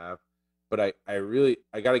that we have. But I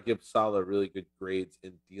got to give Salah really good grades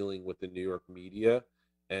in dealing with the New York media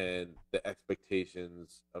and the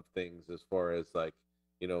expectations of things as far as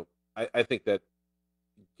I think that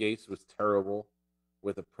Gase was terrible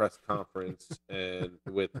with a press conference and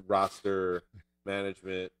with roster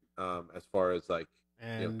management as far as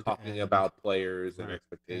talking about players and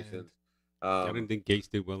expectations. I didn't think Gates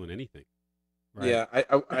did well in anything. Right. Yeah,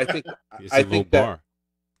 I think it's a low bar.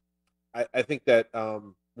 I think that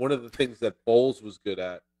one of the things that Bowles was good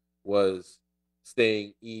at was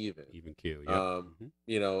staying even keel.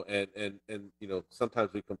 Yeah. And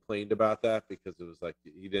sometimes we complained about that because it was like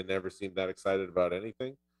he didn't ever seem that excited about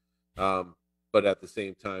anything. But at the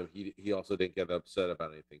same time, he also didn't get upset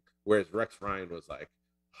about anything. Whereas Rex Ryan was like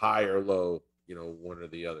high or low, one or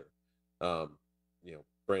the other.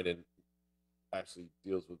 Brandon actually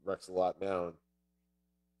deals with Rex a lot now, and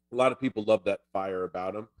a lot of people love that fire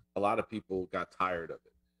about him. A lot of people got tired of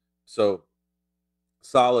it. So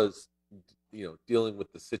Salah's, dealing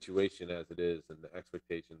with the situation as it is and the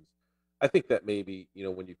expectations. I think that maybe,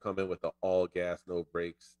 when you come in with the all gas, no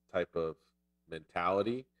brakes type of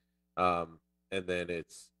mentality, and then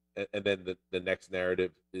the next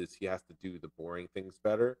narrative is he has to do the boring things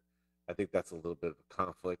better. I think that's a little bit of a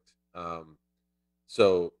conflict.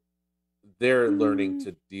 So they're learning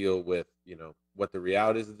to deal with, what the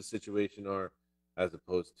realities of the situation are, as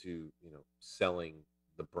opposed to, selling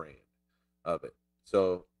the brand of it.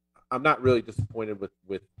 So I'm not really disappointed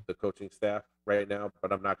with the coaching staff right now,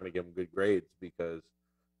 but I'm not going to give them good grades because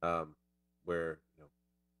we're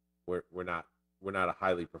not a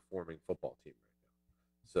highly performing football team right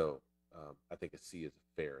now. So I think a C is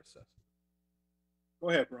a fair assessment. Go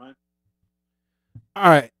ahead, Brian. All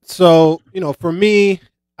right. So, for me,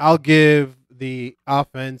 I'll give the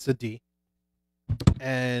offense a D.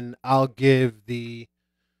 And I'll give the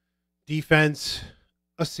defense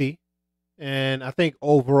a C. And I think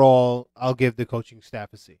overall, I'll give the coaching staff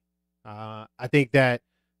a C. I think that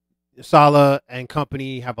Salah and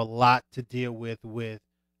company have a lot to deal with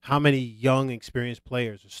how many young, experienced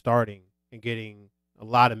players are starting and getting a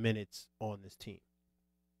lot of minutes on this team.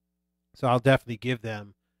 So I'll definitely give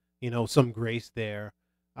them, some grace there.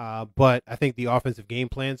 But I think the offensive game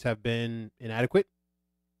plans have been inadequate,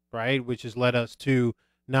 right? Which has led us to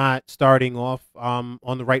not starting off on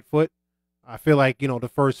the right foot. I feel like, the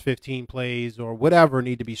first 15 plays or whatever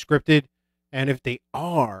need to be scripted. And if they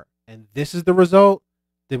are, and this is the result,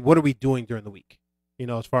 then what are we doing during the week,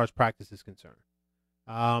 as far as practice is concerned?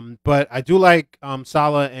 But I do like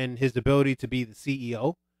Salah and his ability to be the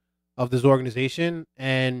CEO of this organization.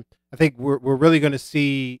 And I think we're really going to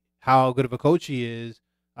see how good of a coach he is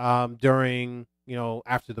during,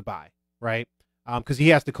 after the bye, right? Because he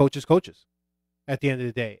has to coach his coaches at the end of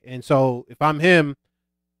the day. And so if I'm him,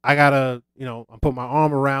 I gotta, I put my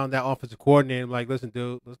arm around that offensive coordinator. I'm like, listen,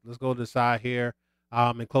 dude, let's go to the side here,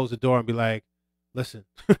 and close the door and be like, listen,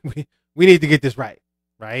 we need to get this right.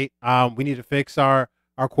 We need to fix our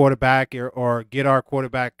quarterback or get our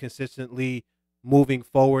quarterback consistently moving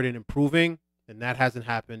forward and improving. And that hasn't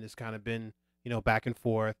happened. It's kind of been, back and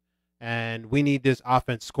forth. And we need this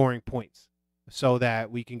offense scoring points so that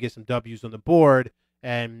we can get some W's on the board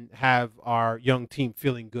and have our young team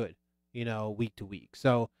feeling good, week to week.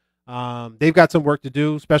 So they've got some work to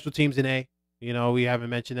do. Special teams in A. We haven't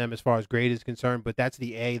mentioned them as far as grade is concerned, but that's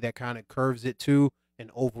the A that kind of curves it to an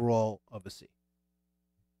overall of a C.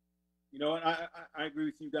 You know what? I agree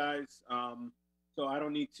with you guys. So I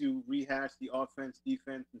don't need to rehash the offense,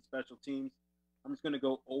 defense, and special teams. I'm just going to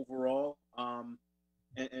go overall.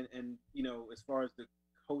 And as far as the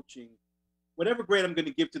coaching, whatever grade I'm going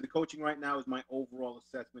to give to the coaching right now is my overall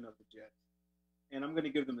assessment of the Jets. And I'm going to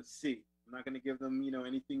give them a C. I'm not going to give them,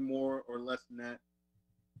 anything more or less than that.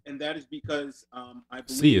 And that is because I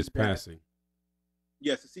believe C is passing.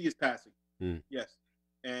 Yes, the C is passing. Yes.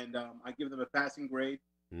 And I give them a passing grade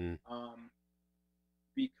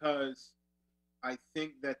because I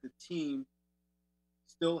think that the team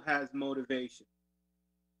still has motivation.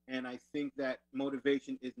 And I think that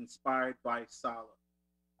motivation is inspired by Salah.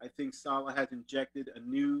 I think Salah has injected a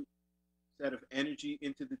new set of energy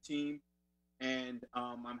into the team, and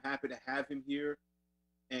I'm happy to have him here.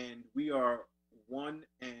 And we are 1-4,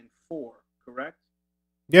 correct?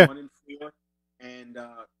 Yeah. 1-4, and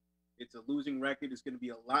it's a losing record. It's going to be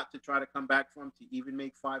a lot to try to come back from to even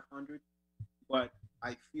make 500. But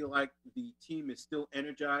I feel like the team is still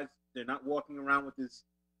energized. They're not walking around with this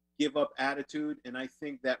give up attitude, and I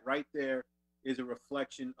think that right there is a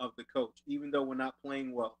reflection of the coach. Even though we're not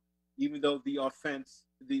playing well, even though the offense,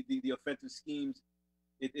 the offensive schemes,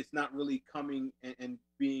 it's not really coming and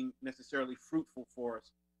being necessarily fruitful for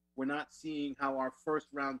us. We're not seeing how our first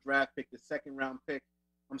round draft pick, the second round pick,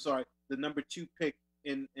 I'm sorry, the number 2 pick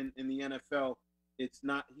in the NFL, he's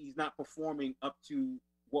not performing up to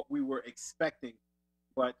what we were expecting.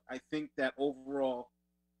 But I think that overall,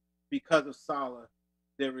 because of Salah,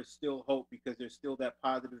 there is still hope, because there's still that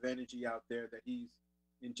positive energy out there that he's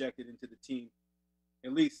injected into the team.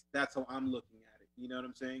 At least that's how I'm looking at it. You know what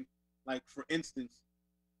I'm saying? Like, for instance,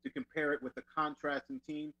 to compare it with the contrasting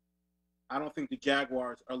team, I don't think the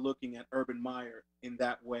Jaguars are looking at Urban Meyer in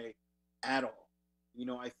that way at all. You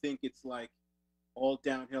know, I think it's like all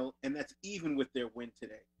downhill, and that's even with their win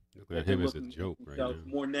today. Look at him as a joke right now.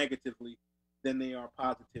 More negatively than they are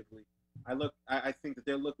positively. I think that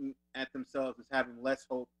they're looking at themselves as having less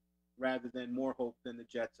hope rather than more hope than the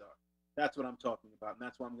Jets are. That's what I'm talking about, and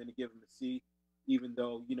that's why I'm going to give them a C, even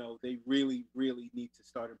though, you know, they really, really need to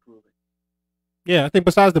start improving. Yeah, I think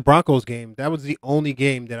besides the Broncos game, that was the only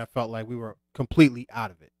game that I felt like we were completely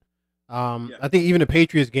out of it. I think even the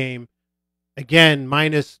Patriots game, again,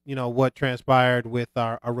 minus, you know, what transpired with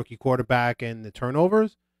our rookie quarterback and the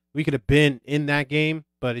turnovers, we could have been in that game,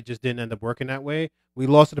 but it just didn't end up working that way. We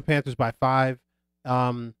lost to the Panthers by 5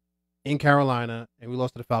 in Carolina, and we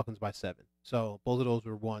lost to the Falcons by 7. So both of those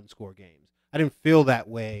were 1-score games. I didn't feel that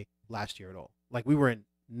way last year at all. Like, we were in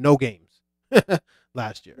no games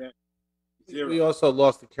last year. Yeah. We also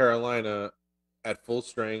lost to Carolina at full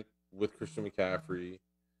strength with Christian McCaffrey.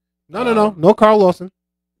 No Carl Lawson.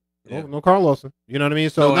 Yeah. No Carl Lawson. You know what I mean?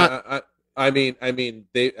 So no, I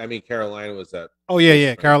mean Carolina was at. Oh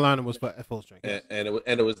yeah. Carolina was at full strength, yes. and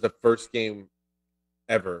it was the first game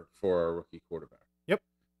ever for a rookie quarterback. Yep.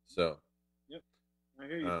 So. Yep. I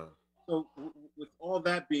hear you. So with all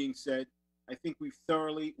that being said, I think we've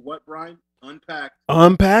thoroughly Brian?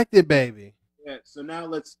 Unpacked it, baby. Yeah. So now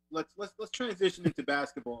let's transition into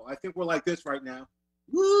basketball. I think we're like this right now.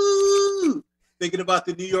 Woo! Thinking about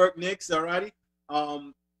the New York Knicks. Alrighty.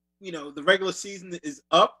 You know, the regular season is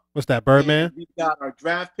up. What's that, Birdman? We've got our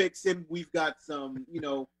draft picks in. We've got some, you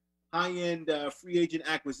know, high-end free agent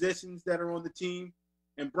acquisitions that are on the team.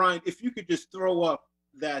 And Brian, if you could just throw up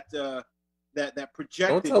that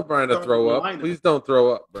projected. Don't tell Brian to throw up. Lineup. Please don't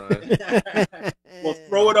throw up, Brian. Well,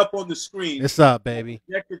 throw it up on the screen. It's up, baby.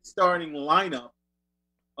 Projected starting lineup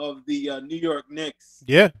of the New York Knicks.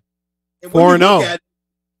 Yeah. 4-0.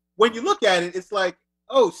 When you look at it, it's like,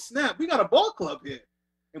 oh snap, we got a ball club here.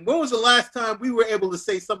 And when was the last time we were able to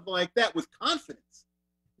say something like that with confidence?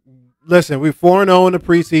 Listen, we're 4-0 in the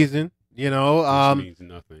preseason, you know,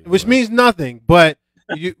 which means nothing. But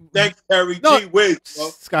thanks, Terry G. Wiz.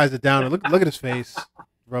 This guy's a downer. Look at his face,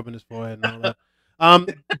 rubbing his forehead and all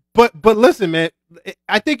that. But listen, man,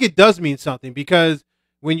 I think it does mean something, because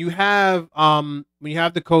when you have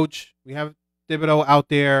the coach, we have Thibodeau out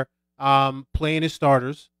there playing his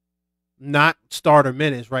starters. Not starter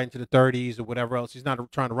minutes right into the 30s or whatever else. He's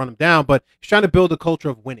not trying to run them down, but he's trying to build a culture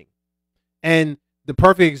of winning. And the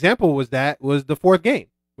perfect example was the fourth game,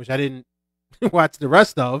 which I didn't watch the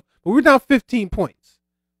rest of, but we were down 15 points.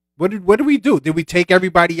 What did we do? Did we take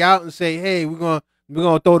everybody out and say, hey, we're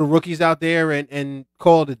gonna throw the rookies out there and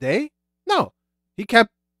call it a day? No. He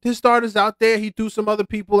kept his starters out there. He threw some other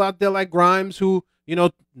people out there like Grimes, who, you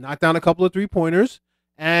know, knocked down a couple of 3-pointers,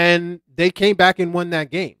 and they came back and won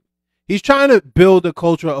that game. He's trying to build a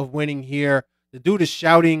culture of winning here. The dude is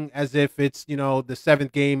shouting as if it's, you know, the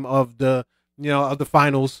 7th game of the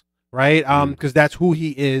finals, right? Because that's who he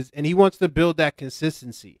is, and he wants to build that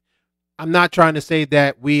consistency. I'm not trying to say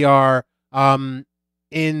that we are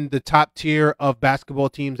in the top tier of basketball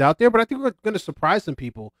teams out there, but I think we're going to surprise some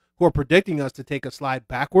people who are predicting us to take a slide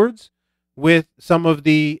backwards with some of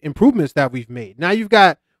the improvements that we've made. Now you've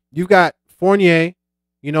got Fournier,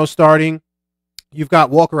 you know, starting. You've got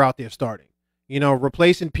Walker out there starting, you know,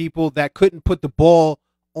 replacing people that couldn't put the ball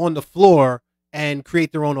on the floor and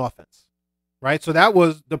create their own offense, right? So that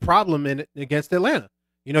was the problem against Atlanta.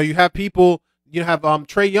 You know, you have people, you have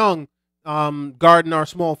Trae Young guarding our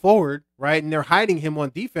small forward, right? And they're hiding him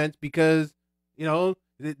on defense because, you know,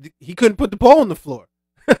 he couldn't put the ball on the floor,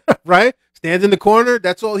 right? stands in the corner.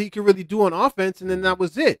 That's all he can really do on offense, and then that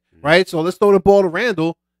was it, right? So let's throw the ball to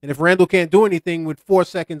Randall, and if Randall can't do anything with 4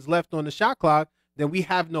 seconds left on the shot clock, then we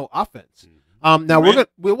have no offense. Now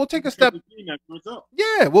we'll take a step.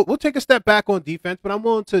 Yeah, we'll take a step back on defense, but I'm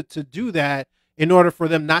willing to do that in order for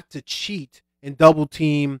them not to cheat and double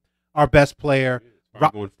team our best player.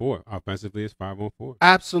 5-on-4 offensively, it's 5-on-4.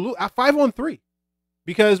 Absolutely, 5-on-3,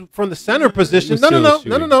 because from the center position,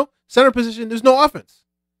 no, center position, there's no offense.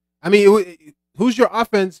 I mean, who's your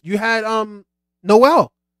offense? You had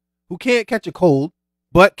Noel, who can't catch a cold,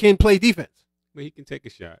 but can play defense. But he can take a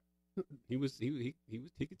shot. He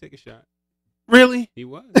could take a shot. Really? He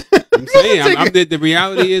was. I'm saying, the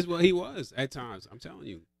reality is what he was at times. I'm telling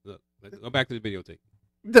you. Look, let's go back to the videotape.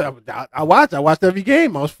 I watched every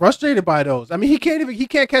game. I was frustrated by those. I mean, he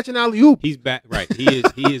can't catch an alley oop. He's back, right? He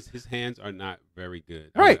is. His hands are not very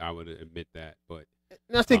good. Right. I would admit that, but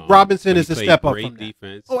and I think Robinson is a step up great from that.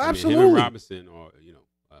 Defense. Oh, absolutely. Him and Robinson are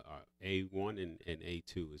A1 and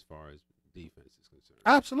A2 as far as defense is concerned.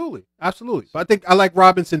 Absolutely. But I think I like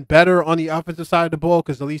Robinson better on the offensive side of the ball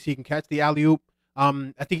because at least he can catch the alley oop.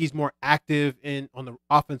 I think he's more active on the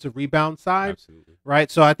offensive rebound side. Absolutely. Right.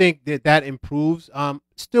 So I think that improves.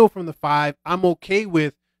 Still from the 5, I'm okay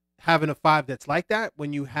with having a 5 that's like that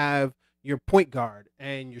when you have your point guard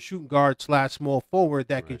and your shooting guard / small forward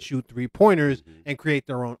that can shoot 3-pointers and create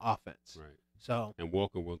their own offense. Right. So and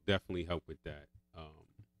Walker will definitely help with that.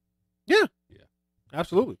 Yeah.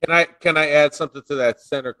 Absolutely. Can I add something to that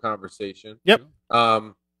center conversation? Yep.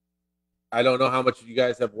 I don't know how much you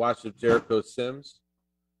guys have watched of Jericho Sims.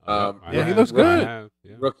 He looks good.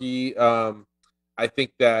 Rookie. I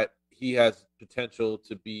think that he has potential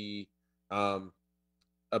to be a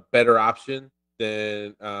better option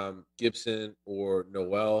than Gibson or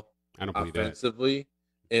Noel offensively,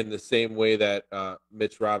 in the same way that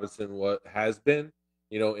Mitch Robinson has been.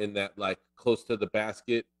 In that like close to the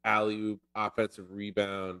basket, alley-oop, offensive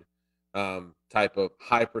rebound type of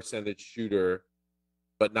high percentage shooter,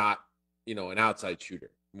 but not an outside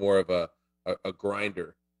shooter, more of a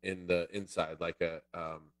grinder in the inside, like a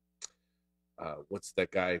what's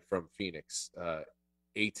that guy from Phoenix?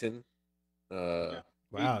 Ayton.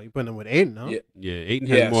 Wow, you putting him with Ayton, huh? Yeah, Ayton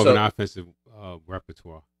has more of an offensive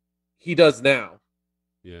repertoire. He does now.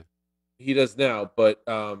 Yeah, he does now. But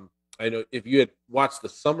I know if you had watched the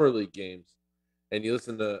summer league games and you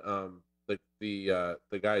listen to the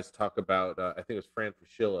guys talk about, I think it was Fran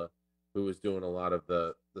Fraschilla who was doing a lot of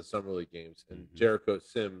the summer league games, and Jericho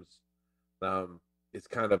Sims is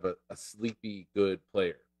kind of a sleepy good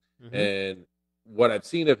player. And what I've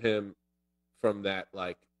seen of him from that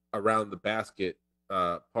like around the basket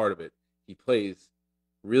part of it, he plays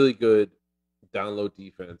really good down low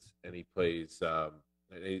defense, and he plays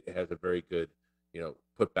and he has a very good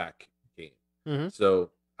putback game.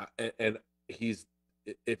 So and he's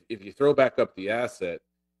if you throw back up the asset,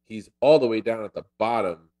 he's all the way down at the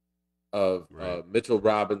bottom of Mitchell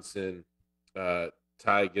Robinson,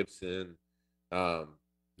 Ty Gibson,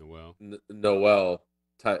 Noel,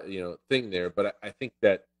 thing there. But I think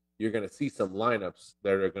that you're going to see some lineups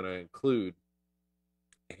that are going to include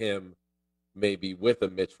him maybe with a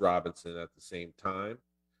Mitch Robinson at the same time,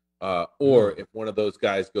 or if one of those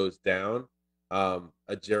guys goes down,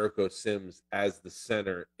 a Jericho Sims as the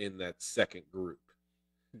center in that second group.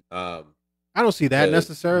 I don't see that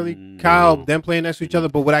necessarily, Kyle, them playing next to each other.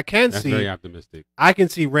 But what I can see, very optimistic. I can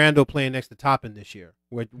see Randall playing next to Toppin this year,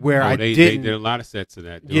 where they didn't. They did a lot of sets of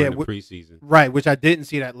that during the preseason, right? Which I didn't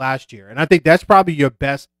see that last year, and I think that's probably your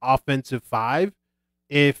best offensive 5.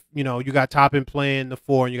 If you got Toppin playing the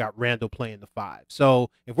 4 and you got Randall playing the 5. So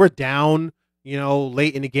if we're down,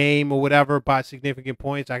 late in the game or whatever by significant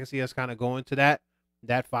points, I can see us kind of going to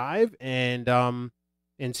that 5 and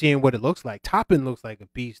seeing what it looks like. Toppin looks like a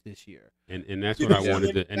beast this year. And that's what I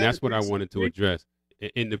wanted to address.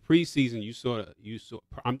 In the preseason, you saw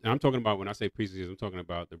I'm talking about, when I say preseason, I'm talking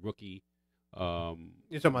about the rookie.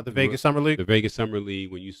 You're talking about the Vegas Summer League? The Vegas Summer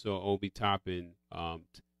League, when you saw Obi Toppin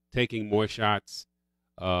taking more shots,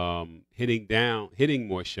 hitting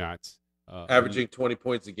more shots. Averaging 20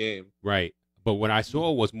 points a game. Right. But what I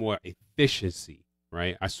saw was more efficiency,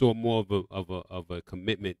 right? I saw more of a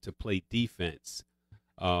commitment to play defense.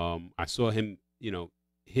 I saw him,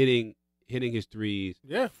 hitting his threes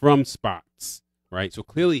from spots, right? So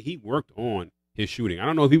clearly he worked on his shooting. I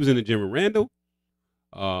don't know if he was in the gym with Randall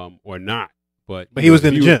or not, but he was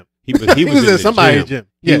in the gym. He was in somebody's gym.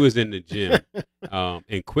 Yeah. He was in the gym,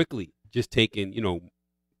 and quickly just taking,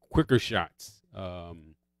 quicker shots,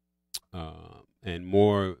 and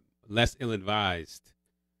less ill-advised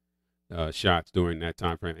shots during that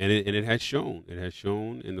time frame, and it has shown. It has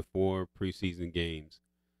shown in the 4 preseason games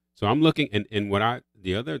So I'm looking, and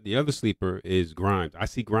the other sleeper is Grimes. I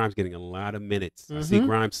see Grimes getting a lot of minutes. I see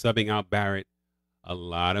Grimes subbing out Barrett a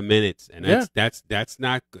lot of minutes, and that's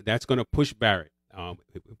going to push Barrett,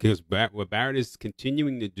 because what Barrett is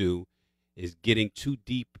continuing to do is getting too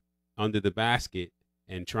deep under the basket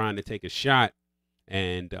and trying to take a shot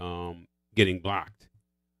and getting blocked.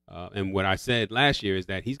 And what I said last year is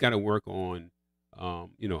that he's got to work on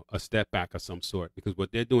a step back of some sort, because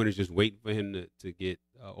what they're doing is just waiting for him to get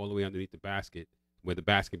all the way underneath the basket, where the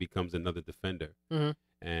basket becomes another defender,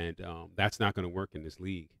 and that's not going to work in this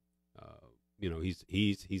league.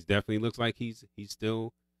 He's definitely looks like he's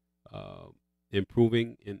still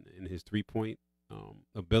improving in his 3-point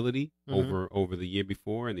ability over the year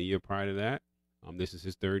before and the year prior to that. This is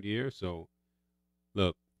his 3rd year, so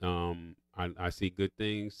look, I see good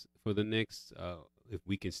things for the Knicks. If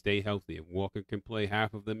we can stay healthy, if Walker can play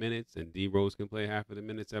half of the minutes and D Rose can play half of the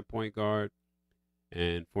minutes at point guard,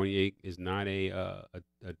 and Fournier is not a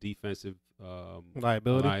defensive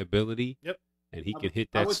liability. Yep. And he can hit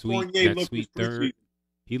that sweet third.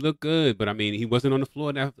 He looked good, but I mean, he wasn't on the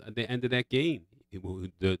floor at the end of that game.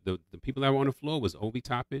 The people that were on the floor was Obi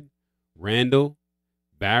Toppin, Randall,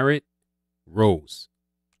 Barrett, Rose,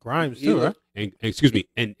 Grimes too, right? And excuse me,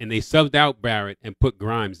 and they subbed out Barrett and put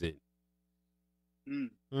Grimes in. And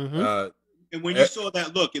when you saw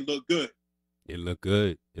that look, it looked good. It looked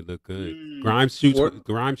good. Grimes shoots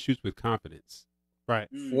with confidence. Right.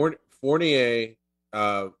 Fournier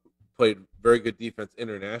played very good defense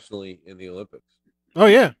internationally in the Olympics. Oh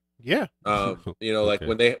yeah. Like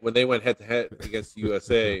when they went head to head against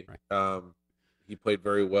USA, he played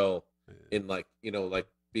very well in like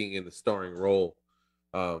being in the starring role.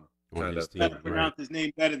 Kind of. You pronounce his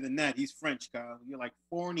name better than that. He's French, Kyle. You're like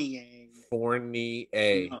Fournier.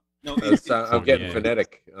 No, I'm getting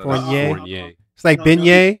phonetic. Fournier. It's like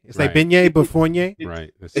beignet. It's like beignet, but Fournier.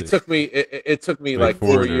 Right. It took me like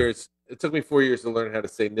 4 years. It took me 4 years to learn how to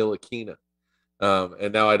say Nilakina.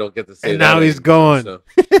 And now I don't get to say. And that now he's gone. So,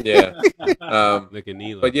 yeah.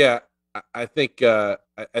 But yeah, I think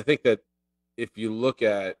that if you look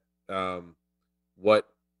at what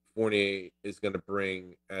Fournier is going to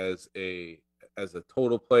bring as a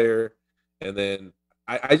total player, and then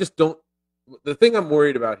I just don't. The thing I'm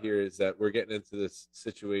worried about here is that we're getting into this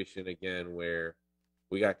situation again where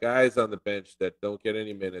we got guys on the bench that don't get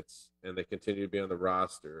any minutes and they continue to be on the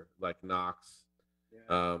roster, like Knox,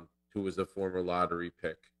 who was a former lottery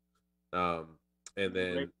pick, and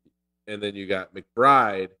then you got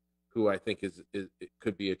McBride, who I think is it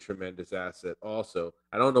could be a tremendous asset. Also,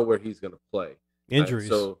 I don't know where he's going to play.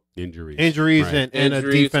 Injuries, right. and a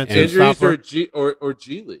defensive injuries or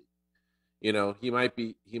G League. He might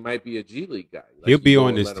be a G League guy. He'll be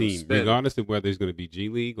on this team, regardless of whether he's going to be G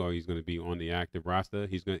League or he's going to be on the active roster.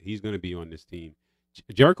 He's going to be on this team.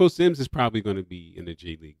 Jericho Sims is probably going to be in the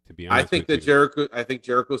G League. To be honest, I think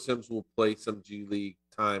Jericho Sims will play some G League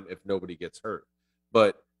time if nobody gets hurt.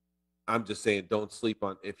 But I'm just saying, don't sleep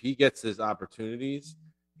on if he gets his opportunities.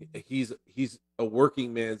 He's a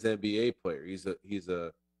working man's NBA player. He's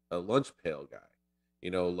a lunch pail guy.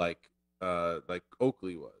 Like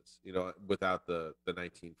Oakley was, without the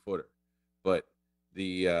 19-footer. But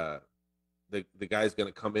the guy's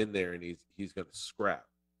going to come in there and he's going to scrap.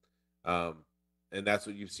 And that's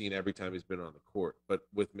what you've seen every time he's been on the court. But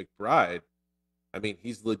with McBride, I mean,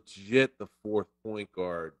 he's legit the 4th point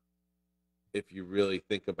guard if you really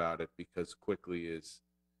think about it, because Quickly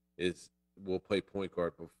will play point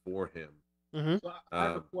guard before him. So I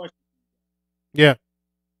have a question. Yeah.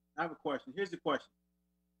 I have a question. Here's the question.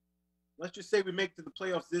 Let's just say we make it to the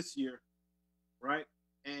playoffs this year, right?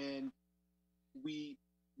 And we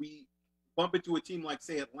bump into a team like,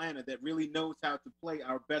 say, Atlanta that really knows how to play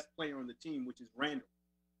our best player on the team, which is Randall.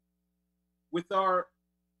 With our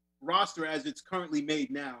roster as it's currently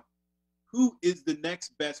made now, who is the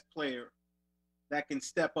next best player that can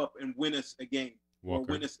step up and win us a game or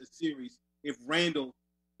win us a series if Randall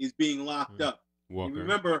is being locked up? You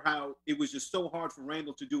remember how it was just so hard for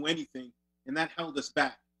Randall to do anything, and that held us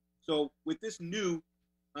back. So with this new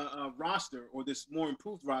roster, or this more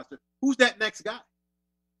improved roster, who's that next guy?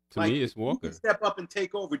 To me, it's Walker. Who can step up and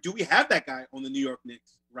take over? Do we have that guy on the New York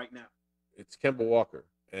Knicks right now? It's Kemba Walker,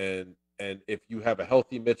 and if you have a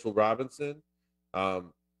healthy Mitchell Robinson,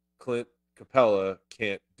 Clint Capella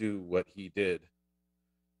can't do what he did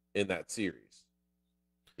in that series.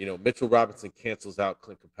 Mitchell Robinson cancels out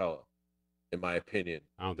Clint Capella, in my opinion.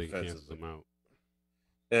 I don't think he cancels him out.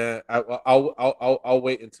 I'll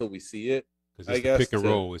wait until we see it. Because the pick and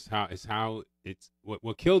roll is how it's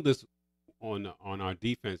what killed us on our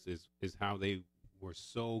defense is how they were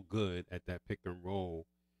so good at that pick and roll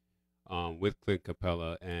with Clint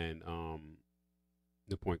Capella and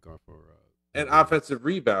the point guard for and offensive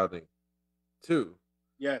rebounding too.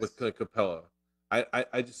 Yes. With Clint Capella,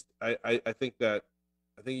 I think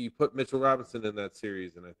you put Mitchell Robinson in that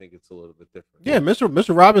series, and I think it's a little bit different. Yeah,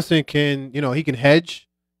 Mr. Robinson can, he can hedge,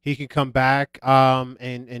 he can come back,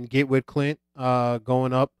 and get with Clint,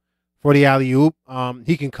 going up for the alley oop.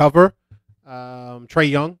 He can cover, Trae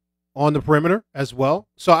Young on the perimeter as well.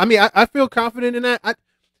 So I mean, I feel confident in that. I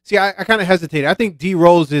kind of hesitated. I think D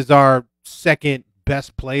Rose is our second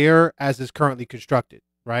best player as is currently constructed,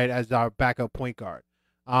 right, as our backup point guard.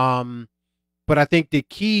 But I think the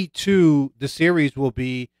key to the series will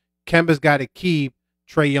be Kemba's got to keep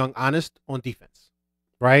Trae Young honest on defense,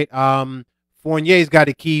 right? Fournier's got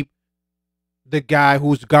to keep the guy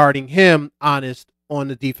who's guarding him honest on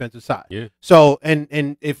the defensive side. Yeah. So,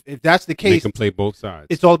 and if that's the case, they can play both sides.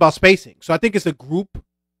 It's all about spacing. So I think it's a group.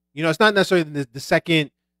 It's not necessarily the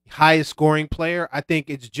second highest scoring player. I think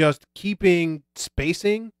it's just keeping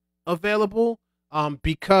spacing available,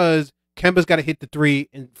 because Kemba's got to hit the three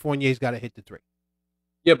and Fournier's got to hit the three.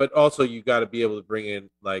 Yeah, but also you got to be able to bring in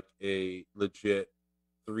like a legit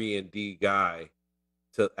 3-and-D guy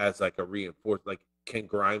as like a reinforcement. Like, can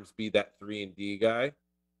Grimes be that 3-and-D guy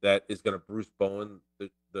that is going to Bruce Bowen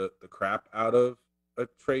the crap out of a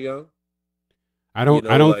Trae Young? I don't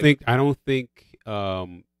think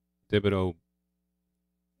Thibodeau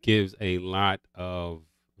gives a lot of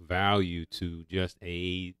value to just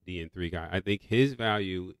a D&3 guy. I think his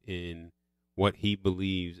value in what he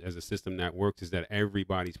believes as a system that works is that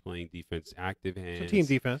everybody's playing defense, active hands. It's a team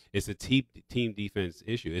defense. It's a team defense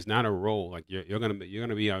issue. It's not a role like you're gonna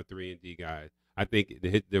be our 3-and-D guy. I think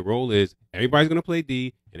the role is everybody's gonna play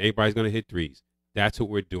D and everybody's gonna hit threes. That's what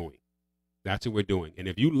we're doing. And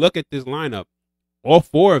if you look at this lineup, all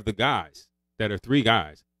 4 of the guys that are 3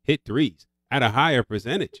 guys hit threes at a higher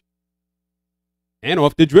percentage. And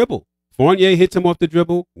off the dribble. Fournier hits him off the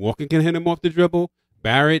dribble. Walker can hit him off the dribble.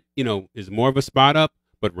 Barrett, is more of a spot up,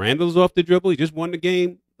 but Randall's off the dribble. He just won the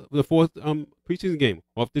game, the 4th preseason game,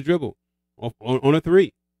 off the dribble, on a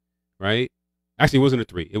 3, right? Actually, it wasn't a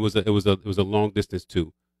 3. It was a long distance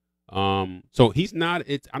 2. So he's not.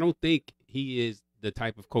 I don't think he is the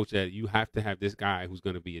type of coach that you have to have this guy who's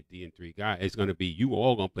going to be a D&3 guy. It's going to be you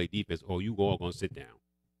all going to play defense or you all going to sit down.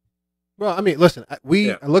 Well, I mean, listen,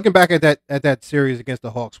 looking back at that series against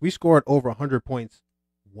the Hawks, we scored over 100 points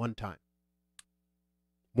one time.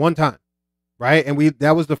 One time, right? And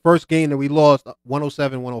that was the first game that we lost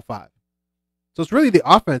 107-105. So it's really the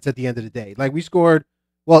offense at the end of the day. Like, we scored,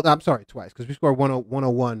 twice, because we scored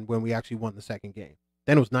 101 when we actually won the second game.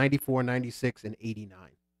 Then it was 94, 96, and 89.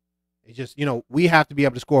 It's just, we have to be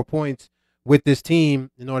able to score points with this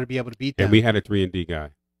team in order to be able to beat them. And we had a 3-and-D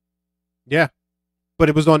guy. Yeah. But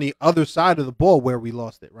it was on the other side of the ball where we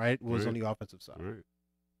lost it, right? It was on the offensive side. Right.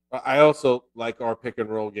 I also like our pick and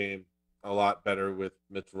roll game a lot better with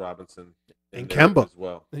Mitchell Robinson and Kemba as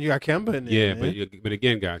well. And you got Kemba in there. Yeah, but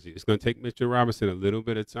again, guys, it's going to take Mitchell Robinson a little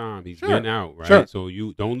bit of time. He's been out, right? Sure. So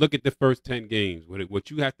you don't look at the first 10 games. What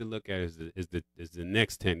you have to look at is the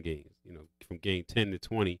next 10 games. From game 10 to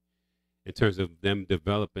 20, in terms of them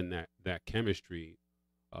developing that chemistry.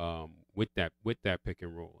 With that pick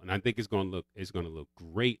and roll, and I think it's going to look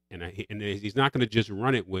great. And he's not going to just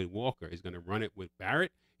run it with Walker. He's going to run it with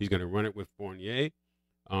Barrett. He's going to run it with Fournier.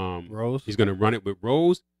 Rose. He's going to run it with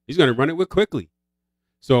Rose. He's going to run it with Quickly.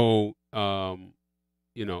 So, and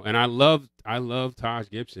I love Taj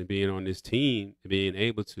Gibson being on this team, being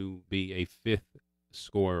able to be a 5th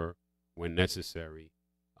scorer when necessary,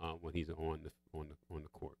 when he's on the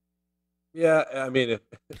court. Yeah, I mean,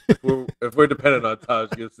 if we're dependent on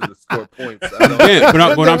Taj Gibson to score points, what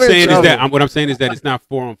I'm saying is that it's not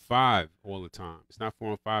 4-on-5 all the time. It's not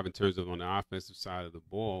 4-on-5 in terms of on the offensive side of the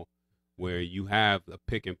ball, where you have a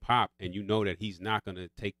pick and pop, and you know that he's not going to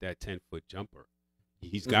take that 10-foot jumper.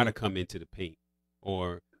 He's got to come into the paint,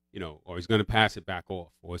 or he's going to pass it back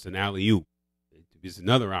off, or it's an alley oop. It's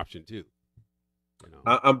another option too.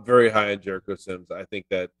 I'm very high on Jericho Sims. I think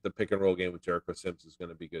that the pick and roll game with Jericho Sims is going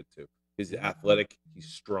to be good too. He's athletic, he's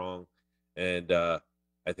strong, and I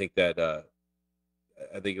think it'll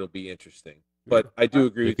be interesting. But I do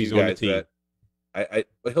agree with you guys that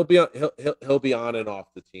he'll be on and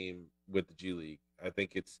off the team with the G League. I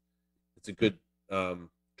think it's a good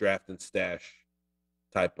draft and stash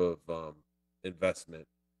type of investment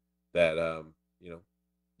that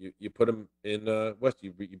you put him in West.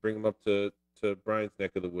 You bring him up to Brian's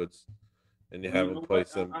neck of the woods, and you have him play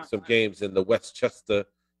some games in the Westchester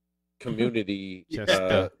Community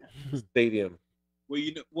Stadium. Well,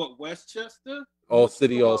 what, Westchester? All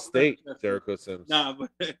City, All State. Jericho Sims. Nah, but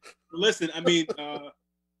listen, I mean,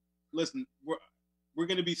 listen, we're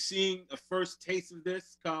going to be seeing a first taste of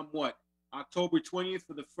this come what? October 20th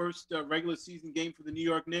for the first regular season game for the New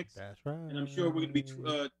York Knicks. That's right. And I'm sure we're going to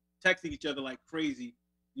be texting each other like crazy,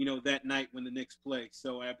 that night when the Knicks play.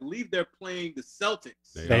 So I believe they're playing the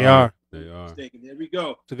Celtics. They are. They are. Mistaken. There we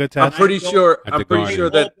go. It's a good test. I'm pretty sure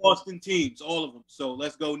that all Boston teams, all of them. So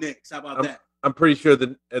let's go Knicks. How about that? I'm pretty sure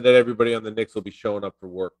that everybody on the Knicks will be showing up for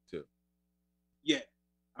work too. Yeah,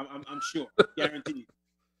 I'm sure, guaranteed.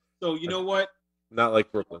 So you know what? Not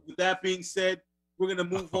like Brooklyn. With that being said, we're gonna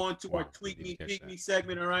move on to our Tweet Me, Peek Me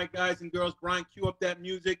segment. All right, guys and girls. Brian, cue up that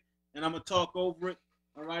music, and I'm gonna talk over it.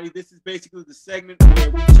 All righty, this is basically the segment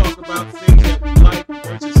where we talk about things that we like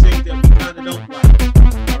versus things that we kind of don't like.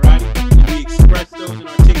 All righty, and we express those and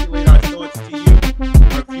articulate our thoughts to you,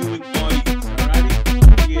 our viewing audience. All righty,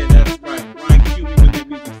 yeah, that's right. Brian, cue me when the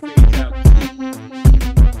music fades out.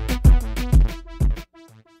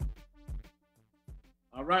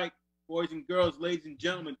 All right, boys and girls, ladies and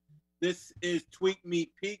gentlemen, this is Tweet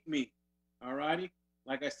Me, Peek Me. All righty,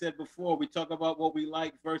 like I said before, we talk about what we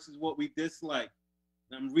like versus what we dislike.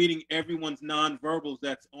 I'm reading everyone's nonverbals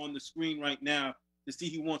that's on the screen right now to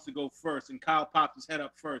see who wants to go first. And Kyle pops his head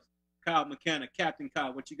up first. Kyle McKenna, Captain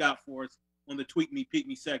Kyle, what you got for us on the Tweet Me, Peek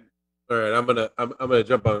Me segment? All right, I'm gonna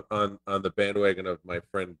jump on the bandwagon of my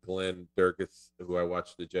friend Glenn Durkis, who I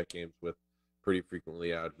watch the Jet games with pretty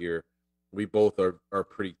frequently out here. We both are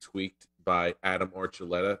pretty tweaked by Adam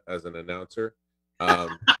Archuleta as an announcer.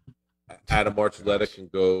 Adam Archuleta can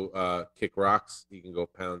go kick rocks. He can go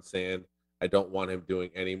pound sand. I don't want him doing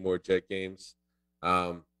any more Jet games,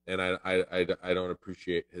 and I don't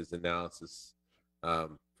appreciate his analysis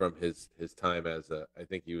from his time as I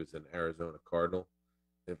think he was an Arizona Cardinal,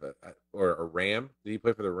 or a Ram. Did he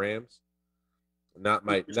play for the Rams? Not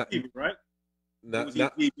my right.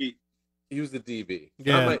 He was the DB.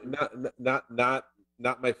 Yeah.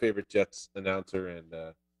 Not my favorite Jets announcer, and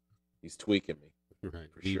he's tweaking me. Right.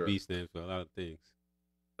 For DB sure. stands for a lot of things.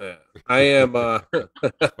 I am. As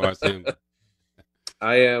far as him.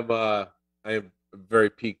 I am very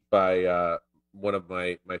piqued by one of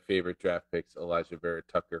my favorite draft picks, Elijah Vera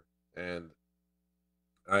Tucker, and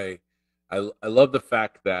I love the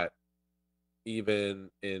fact that even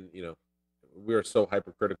in we are so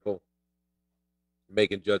hypercritical,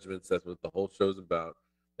 making judgments. That's what the whole show's about.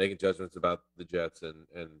 Making judgments about the Jets and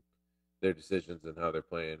their decisions and how they're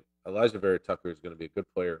playing. Elijah Vera Tucker is going to be a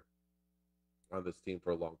good player on this team for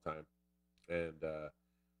a long time, and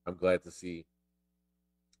I'm glad to see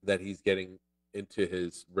that he's getting into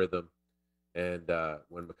his rhythm. And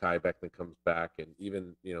when Mekhi Becton comes back, and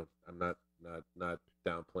even I'm not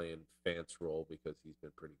downplaying Fant's role because he's been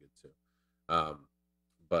pretty good too.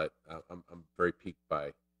 But I'm very piqued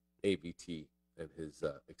by AVT and his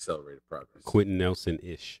accelerated progress. Quentin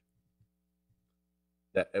Nelson-ish.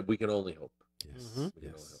 That we can only hope. Yes. Mm-hmm. We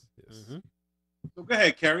can only hope. Mm-hmm. So go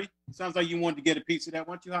ahead, Kerry. Sounds like you wanted to get a piece of that.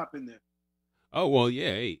 Why don't you hop in there? Oh, well, yeah.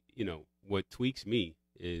 Hey, what tweaks me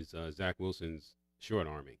is Zach Wilson's short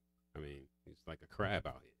arming. I mean, he's like a crab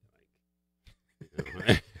out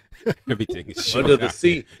here. Everything is short Under the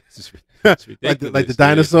seat. It's ridiculous. like the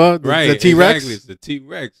dinosaur, right? the T-Rex. Exactly. It's the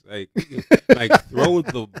T-Rex. Like throw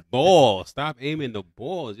the ball. Stop aiming the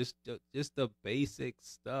ball. Just the basic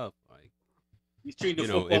stuff. Like he's treating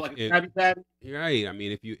the football like a Krabby Patty. Right. I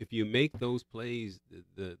mean, if you make those plays,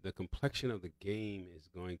 the complexion of the game is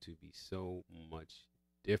going to be so much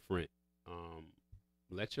different.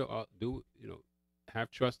 Let your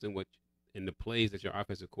have trust in the plays that your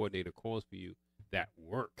offensive coordinator calls for you that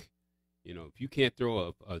work. If you can't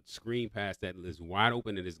throw a screen pass that is wide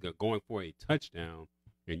open and is going for a touchdown,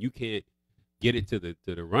 and you can't get it to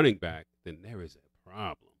the running back, then there is a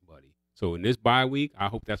problem, buddy. So in this bye week, I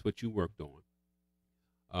hope that's what you worked on.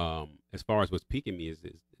 As far as what's piquing me is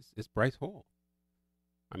Bryce Hall.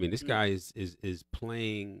 I mean, this guy is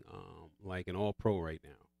playing like an All-Pro right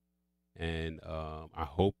now, and I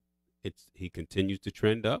hope he continues to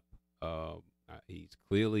trend up. He's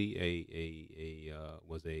clearly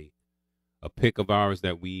was a pick of ours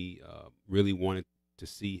that we really wanted to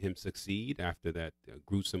see him succeed after that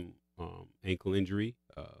gruesome ankle injury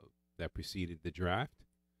that preceded the draft,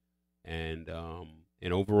 and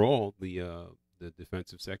overall the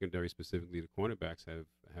defensive secondary, specifically the cornerbacks,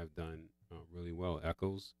 have done really well.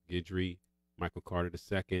 Echols, Guidry, Michael Carter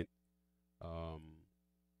II.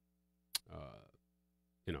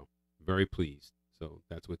 Very pleased. So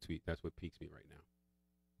that's what piques me right now.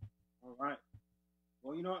 All right.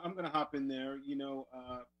 Well, I'm going to hop in there.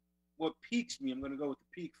 What piques me, I'm going to go with the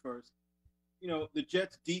peak first. The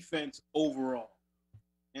Jets defense overall.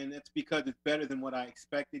 And that's because it's better than what I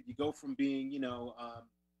expected. You go from being,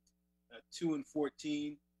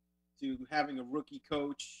 2-14 to having a rookie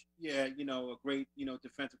coach. Yeah, a great,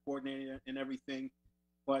 defensive coordinator and everything.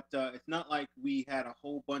 But it's not like we had a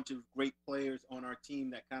whole bunch of great players on our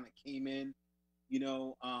team that kind of came in.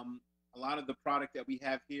 A lot of the product that we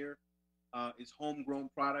have here is homegrown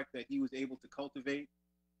product that he was able to cultivate.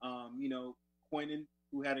 Quinnen,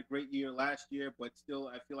 who had a great year last year, but still,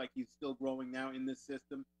 I feel like he's still growing now in this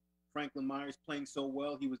system. Franklin Myers playing so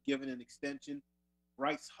well, he was given an extension.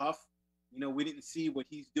 Bryce Huff, we didn't see what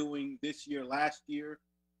he's doing this year, last year.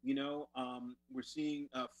 We're seeing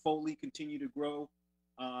Foley continue to grow.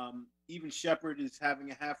 Even Shepard is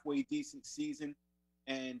having a halfway decent season.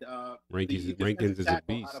 And Rankins is a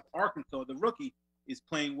beast. Out of Arkansas, the rookie, is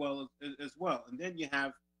playing well as well. And then you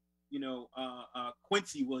have,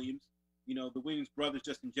 Quincy Williams, the Williams brothers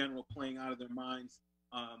just in general playing out of their minds.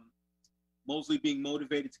 Mosley being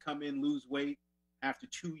motivated to come in, lose weight after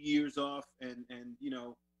 2 years off, and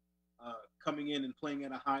coming in and playing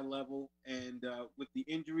at a high level. And with the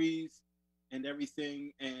injuries and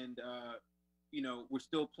everything, and we're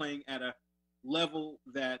still playing at a level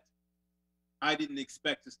that I didn't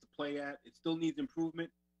expect us to play at. It still needs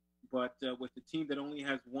improvement, but with the team that only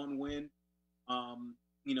has one win,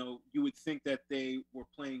 you would think that they were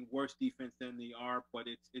playing worse defense than they are. But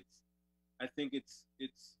I think it's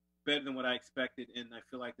better than what I expected, and I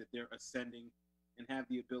feel like that they're ascending and have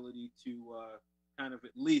the ability to kind of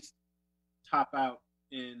at least top out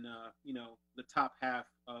in the top half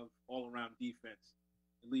of all-around defense,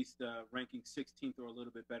 at least ranking 16th or a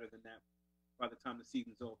little bit better than that by the time the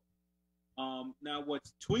season's over. Now,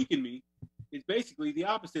 what's tweaking me is basically the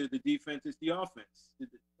opposite of the defense is the offense.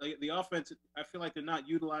 The offense, I feel like they're not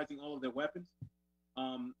utilizing all of their weapons.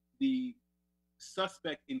 The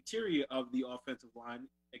suspect interior of the offensive line,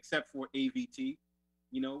 except for AVT,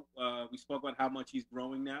 we spoke about how much he's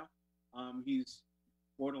growing now. He's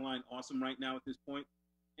borderline awesome right now at this point.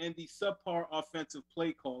 And the subpar offensive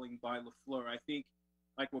play calling by LaFleur. I think,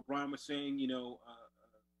 like what Brian was saying,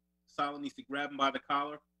 Saleh needs to grab him by the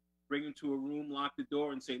collar, bring him to a room, lock the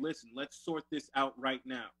door, and say, listen, let's sort this out right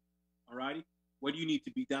now. All righty? What do you need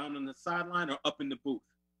to be down on the sideline or up in the booth?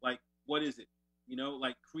 Like, what is it?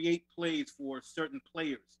 Create plays for certain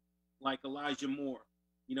players, like Elijah Moore.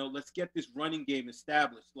 Let's get this running game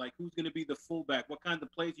established. Like, who's going to be the fullback? What kind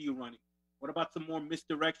of plays are you running? What about some more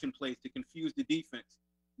misdirection plays to confuse the defense?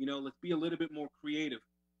 Let's be a little bit more creative.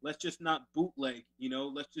 Let's just not bootleg.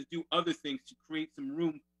 Let's just do other things to create some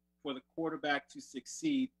room for the quarterback to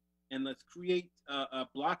succeed. And let's create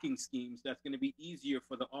blocking schemes that's going to be easier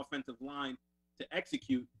for the offensive line to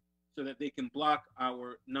execute so that they can block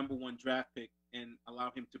our number one draft pick and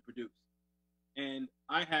allow him to produce. And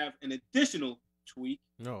I have an additional tweak.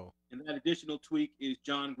 No. And that additional tweak is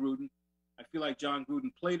John Gruden. I feel like John Gruden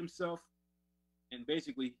played himself, and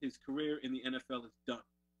basically his career in the NFL is done.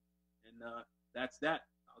 And that's that.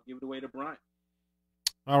 I'll give it away to Brian.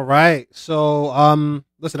 All right. So,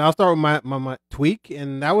 listen, I'll start with my tweak,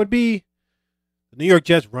 and that would be the New York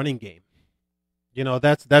Jets running game.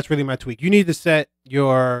 That's really my tweak. You need to set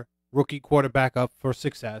your rookie quarterback up for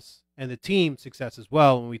success and the team success as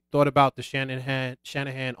well. When we thought about the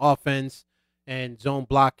Shanahan offense and zone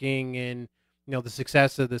blocking and, the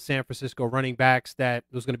success of the San Francisco running backs, that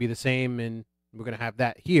was going to be the same, and we're going to have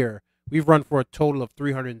that here. We've run for a total of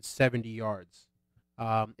 370 yards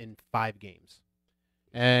in 5 games.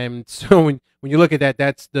 And so when you look at that,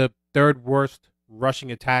 that's the third worst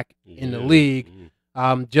rushing attack in the league,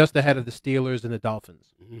 just ahead of the Steelers and the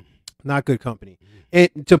Dolphins. Not good company.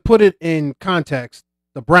 To put it in context,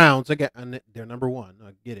 the Browns, again, they're number one.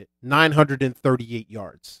 I get it. 938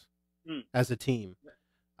 yards as a team.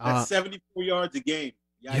 That's 74 yards a game.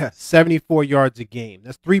 Yikes. Yeah, 74 yards a game.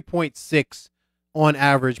 That's 3.6 on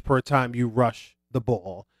average per time you rush the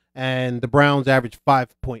ball. And the Browns average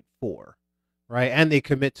 5.4. Right, and they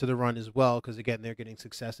commit to the run as well because, again, they're getting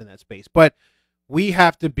success in that space. But we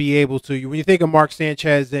have to be able to, when you think of Mark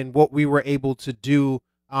Sanchez and what we were able to do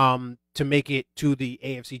to make it to the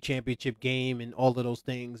AFC Championship game and all of those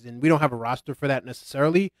things, and we don't have a roster for that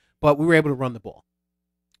necessarily, but we were able to run the ball.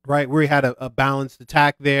 Right, we had a balanced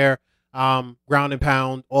attack there, ground and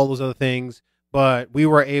pound, all those other things, but we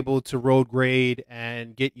were able to road grade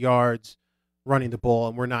and get yards running the ball,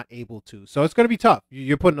 and we're not able to. So it's going to be tough.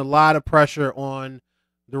 You're putting a lot of pressure on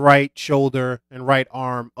the right shoulder and right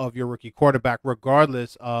arm of your rookie quarterback,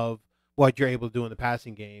 regardless of what you're able to do in the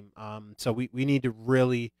passing game. So we need to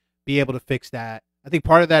really be able to fix that. I think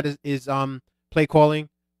part of that is play calling.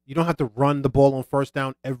 You don't have to run the ball on first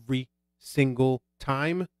down every single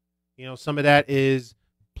time. Some of that is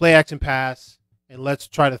play action pass, and let's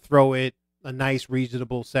try to throw it a nice,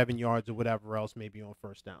 reasonable 7 yards or whatever else maybe on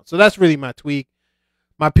first down. So that's really my tweak.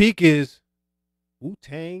 My peak is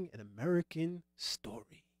Wu-Tang, An American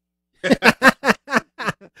Story.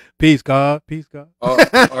 Peace, God. Peace, God. Oh,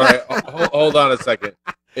 all right. Hold on a second.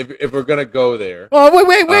 If we're gonna go there. Oh,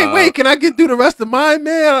 wait. Can I get through the rest of mine,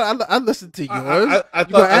 man? I listened to yours. I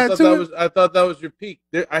thought that was your peak.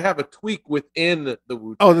 I have a tweak within the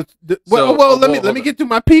Wu-Tang. Oh, let me get through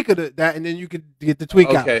my peak of that, and then you can get the tweak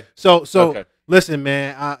out. So okay. Listen,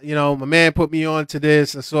 man. My man put me on to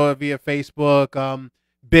this. I saw it via Facebook.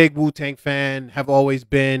 Big Wu-Tang fan, have always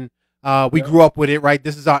been. We grew up with it, right?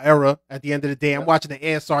 This is our era. At the end of the day, I'm watching the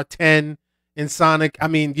ASR 10 in Sonic. I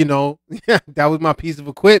mean, that was my piece of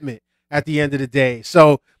equipment at the end of the day.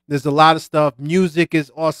 So there's a lot of stuff. Music is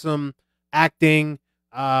awesome. Acting,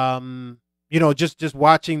 just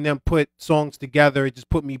watching them put songs together, it just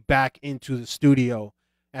put me back into the studio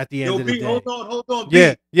at the end of the day. Hold on.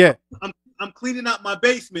 Yeah. I'm cleaning out my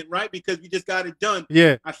basement, right? Because we just got it done.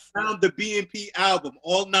 Yeah. I found the BMP album,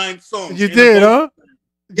 all 9 songs. You did, huh?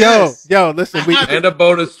 Yes. Yo, listen, and a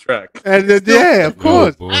bonus track. And yeah, of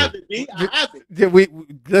course. I have it. Yeah, we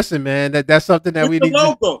listen, man. That's something that with we the need.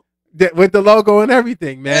 Logo. With the logo and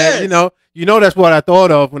everything, man. Yes. That's what I thought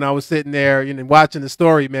of when I was sitting there, watching the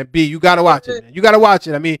story, man. B, you gotta watch it, man. You gotta watch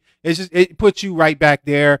it. I mean, it puts you right back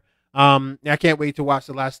there. I can't wait to watch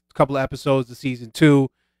the last couple of episodes of season 2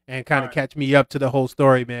 and kind of catch me up to the whole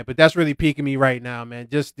story, man. But that's really piquing me right now, man.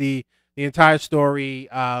 Just the entire story.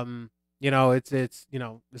 It's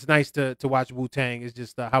nice to watch Wu-Tang. It's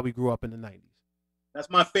just how we grew up in the 90s. That's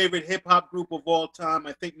my favorite hip hop group of all time.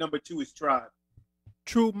 I think number 2 is Tribe.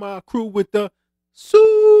 True, my crew with the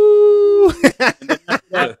Sue. And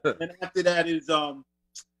then after that is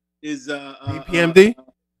EPMD.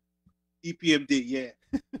 EPMD, yeah.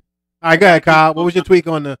 All right, go ahead, Kyle. What was your tweak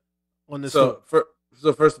on the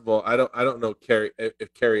So first of all, I don't know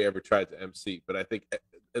if Carrie ever tried to MC, but I think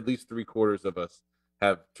at least 3/4 of us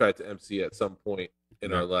have tried to MC at some point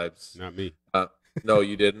in our lives. Not me. No,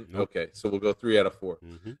 you didn't. Nope. Okay, so we'll go 3 out of 4.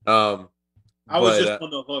 Mm-hmm. I was just on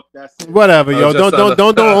the hook. That's it. Whatever, yo.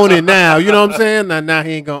 Don't own it now. You know what I'm saying? Now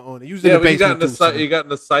he ain't gonna own it. Usually you got in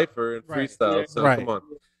the cipher and freestyle. So come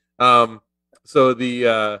on. So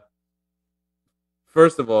the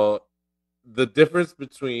first of all, the difference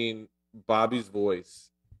between Bobby's voice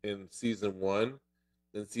in season 1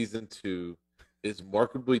 and season 2 is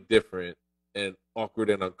markedly different and awkward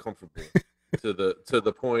and uncomfortable to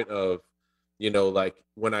the point of, like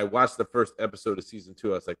when I watched the first episode of season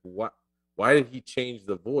 2, I was like, what? Why did he change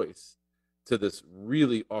the voice to this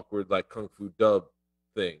really awkward, like kung fu dub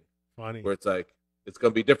thing? Funny. Where it's like, it's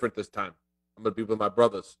gonna be different this time. I'm gonna be with my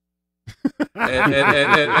brothers. and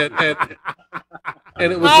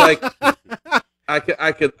it was like I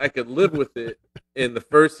could live with it in the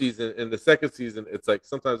first season. In the second season, it's like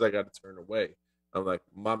sometimes I got to turn away. I'm like,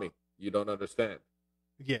 mommy, you don't understand.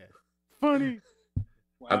 Yeah, funny.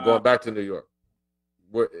 Wow. I'm going back to New York.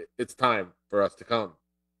 It's time for us to come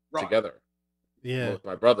together. Yeah, with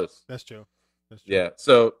my brothers. That's true. Yeah.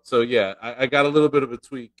 So yeah, I got a little bit of a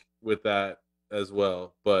tweak with that as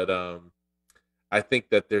well, but I think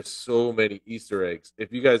that there's so many Easter eggs.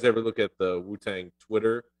 If you guys ever look at the Wu-Tang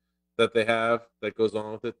Twitter that they have that goes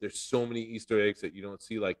on with it, there's so many Easter eggs that you don't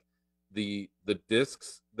see, like the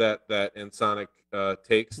discs that Ensonic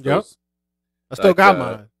takes. Yep. I still got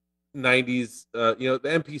mine. 90s, the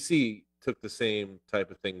MPC took the same type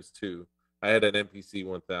of things too. I had an MPC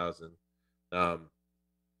 1000,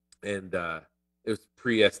 and it was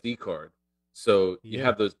pre-SD card. So you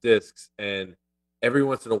have those discs, and every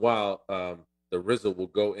once in a while, the RZA will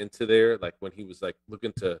go into there, like when he was like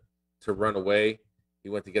looking to run away. He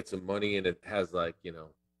went to get some money, and it has like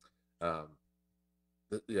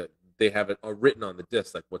they have it written on the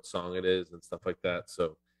disc, like what song it is and stuff like that.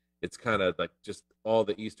 So it's kind of like just all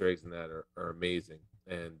the Easter eggs in that are amazing,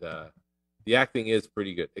 and the acting is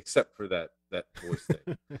pretty good, except for that voice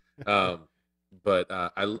thing. But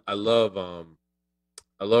I love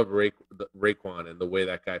Raekwon and the way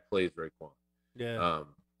that guy plays Raekwon. Yeah.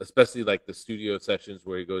 Especially like the studio sessions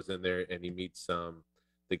where he goes in there and he meets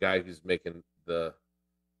the guy who's making the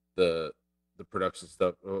production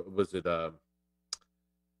stuff. Was it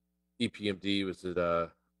EPMD? Was it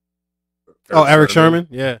Eric Sherman?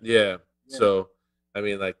 Yeah. So I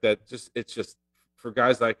mean, like that. It's just for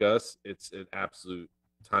guys like us, it's an absolute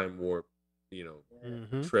time warp.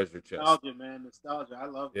 Treasure chest. Nostalgia, man. Nostalgia. I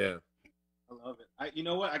love it. Yeah. I love it. You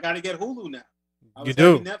know what? I got to get Hulu now. You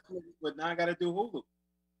do. Netflix, but now I got to do Hulu.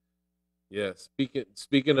 Yeah.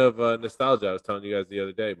 Speaking of nostalgia, I was telling you guys the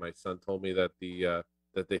other day. My son told me that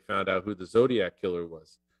that they found out who the Zodiac killer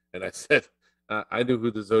was, and I said I knew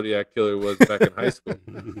who the Zodiac killer was back in high school.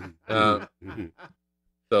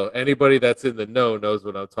 So anybody that's in the know knows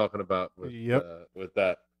what I'm talking about with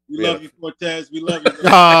that. We love you, Cortez. We love you.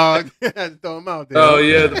 Oh, throw him out there. Oh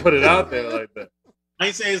yeah, to put it out there like that. I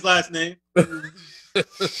ain't saying his last name.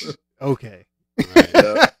 Okay. Right.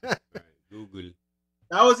 Right. Google.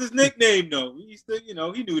 That was his nickname, though. He still,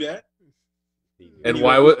 he knew that. And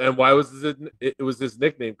why was it was his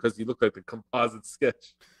nickname? Because he looked like the composite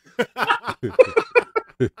sketch.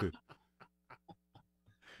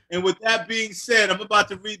 And with that being said, I'm about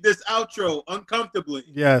to read this outro uncomfortably.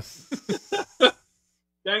 Yes.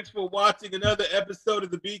 Thanks for watching another episode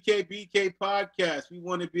of the BKBK podcast. We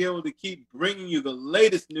want to be able to keep bringing you the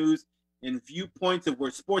latest news and viewpoints of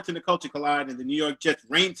where sports and the culture collide and the New York Jets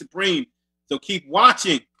reign supreme. So keep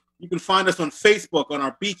watching. You can find us on Facebook on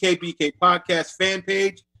our BKBK podcast fan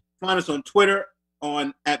page. Find us on Twitter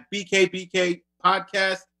at BKBK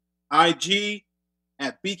podcast, IG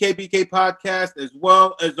at BKBK podcast, as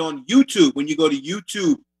well as on YouTube. When you go to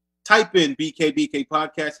YouTube, type in BKBK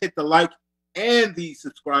podcast, hit the like and the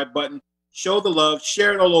subscribe button, show the love,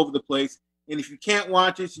 share it all over the place. And if you can't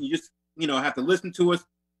watch us and you just have to listen to us,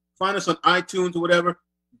 find us on iTunes or whatever,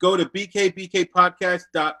 go to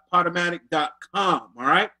bkbkpodcast.podomatic.com. All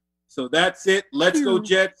right, so that's it. Let's go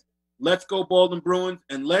Jets, let's go Baldwin Bruins,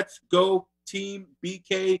 and let's go Team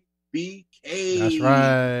BKBK. That's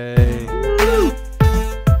right. Woo!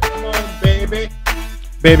 Come on, baby.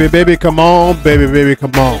 Baby, come on. Baby,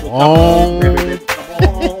 come on. Baby, come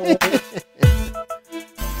on.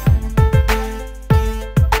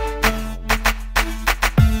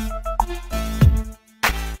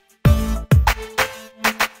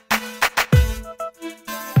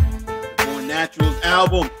 Naturals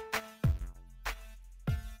album.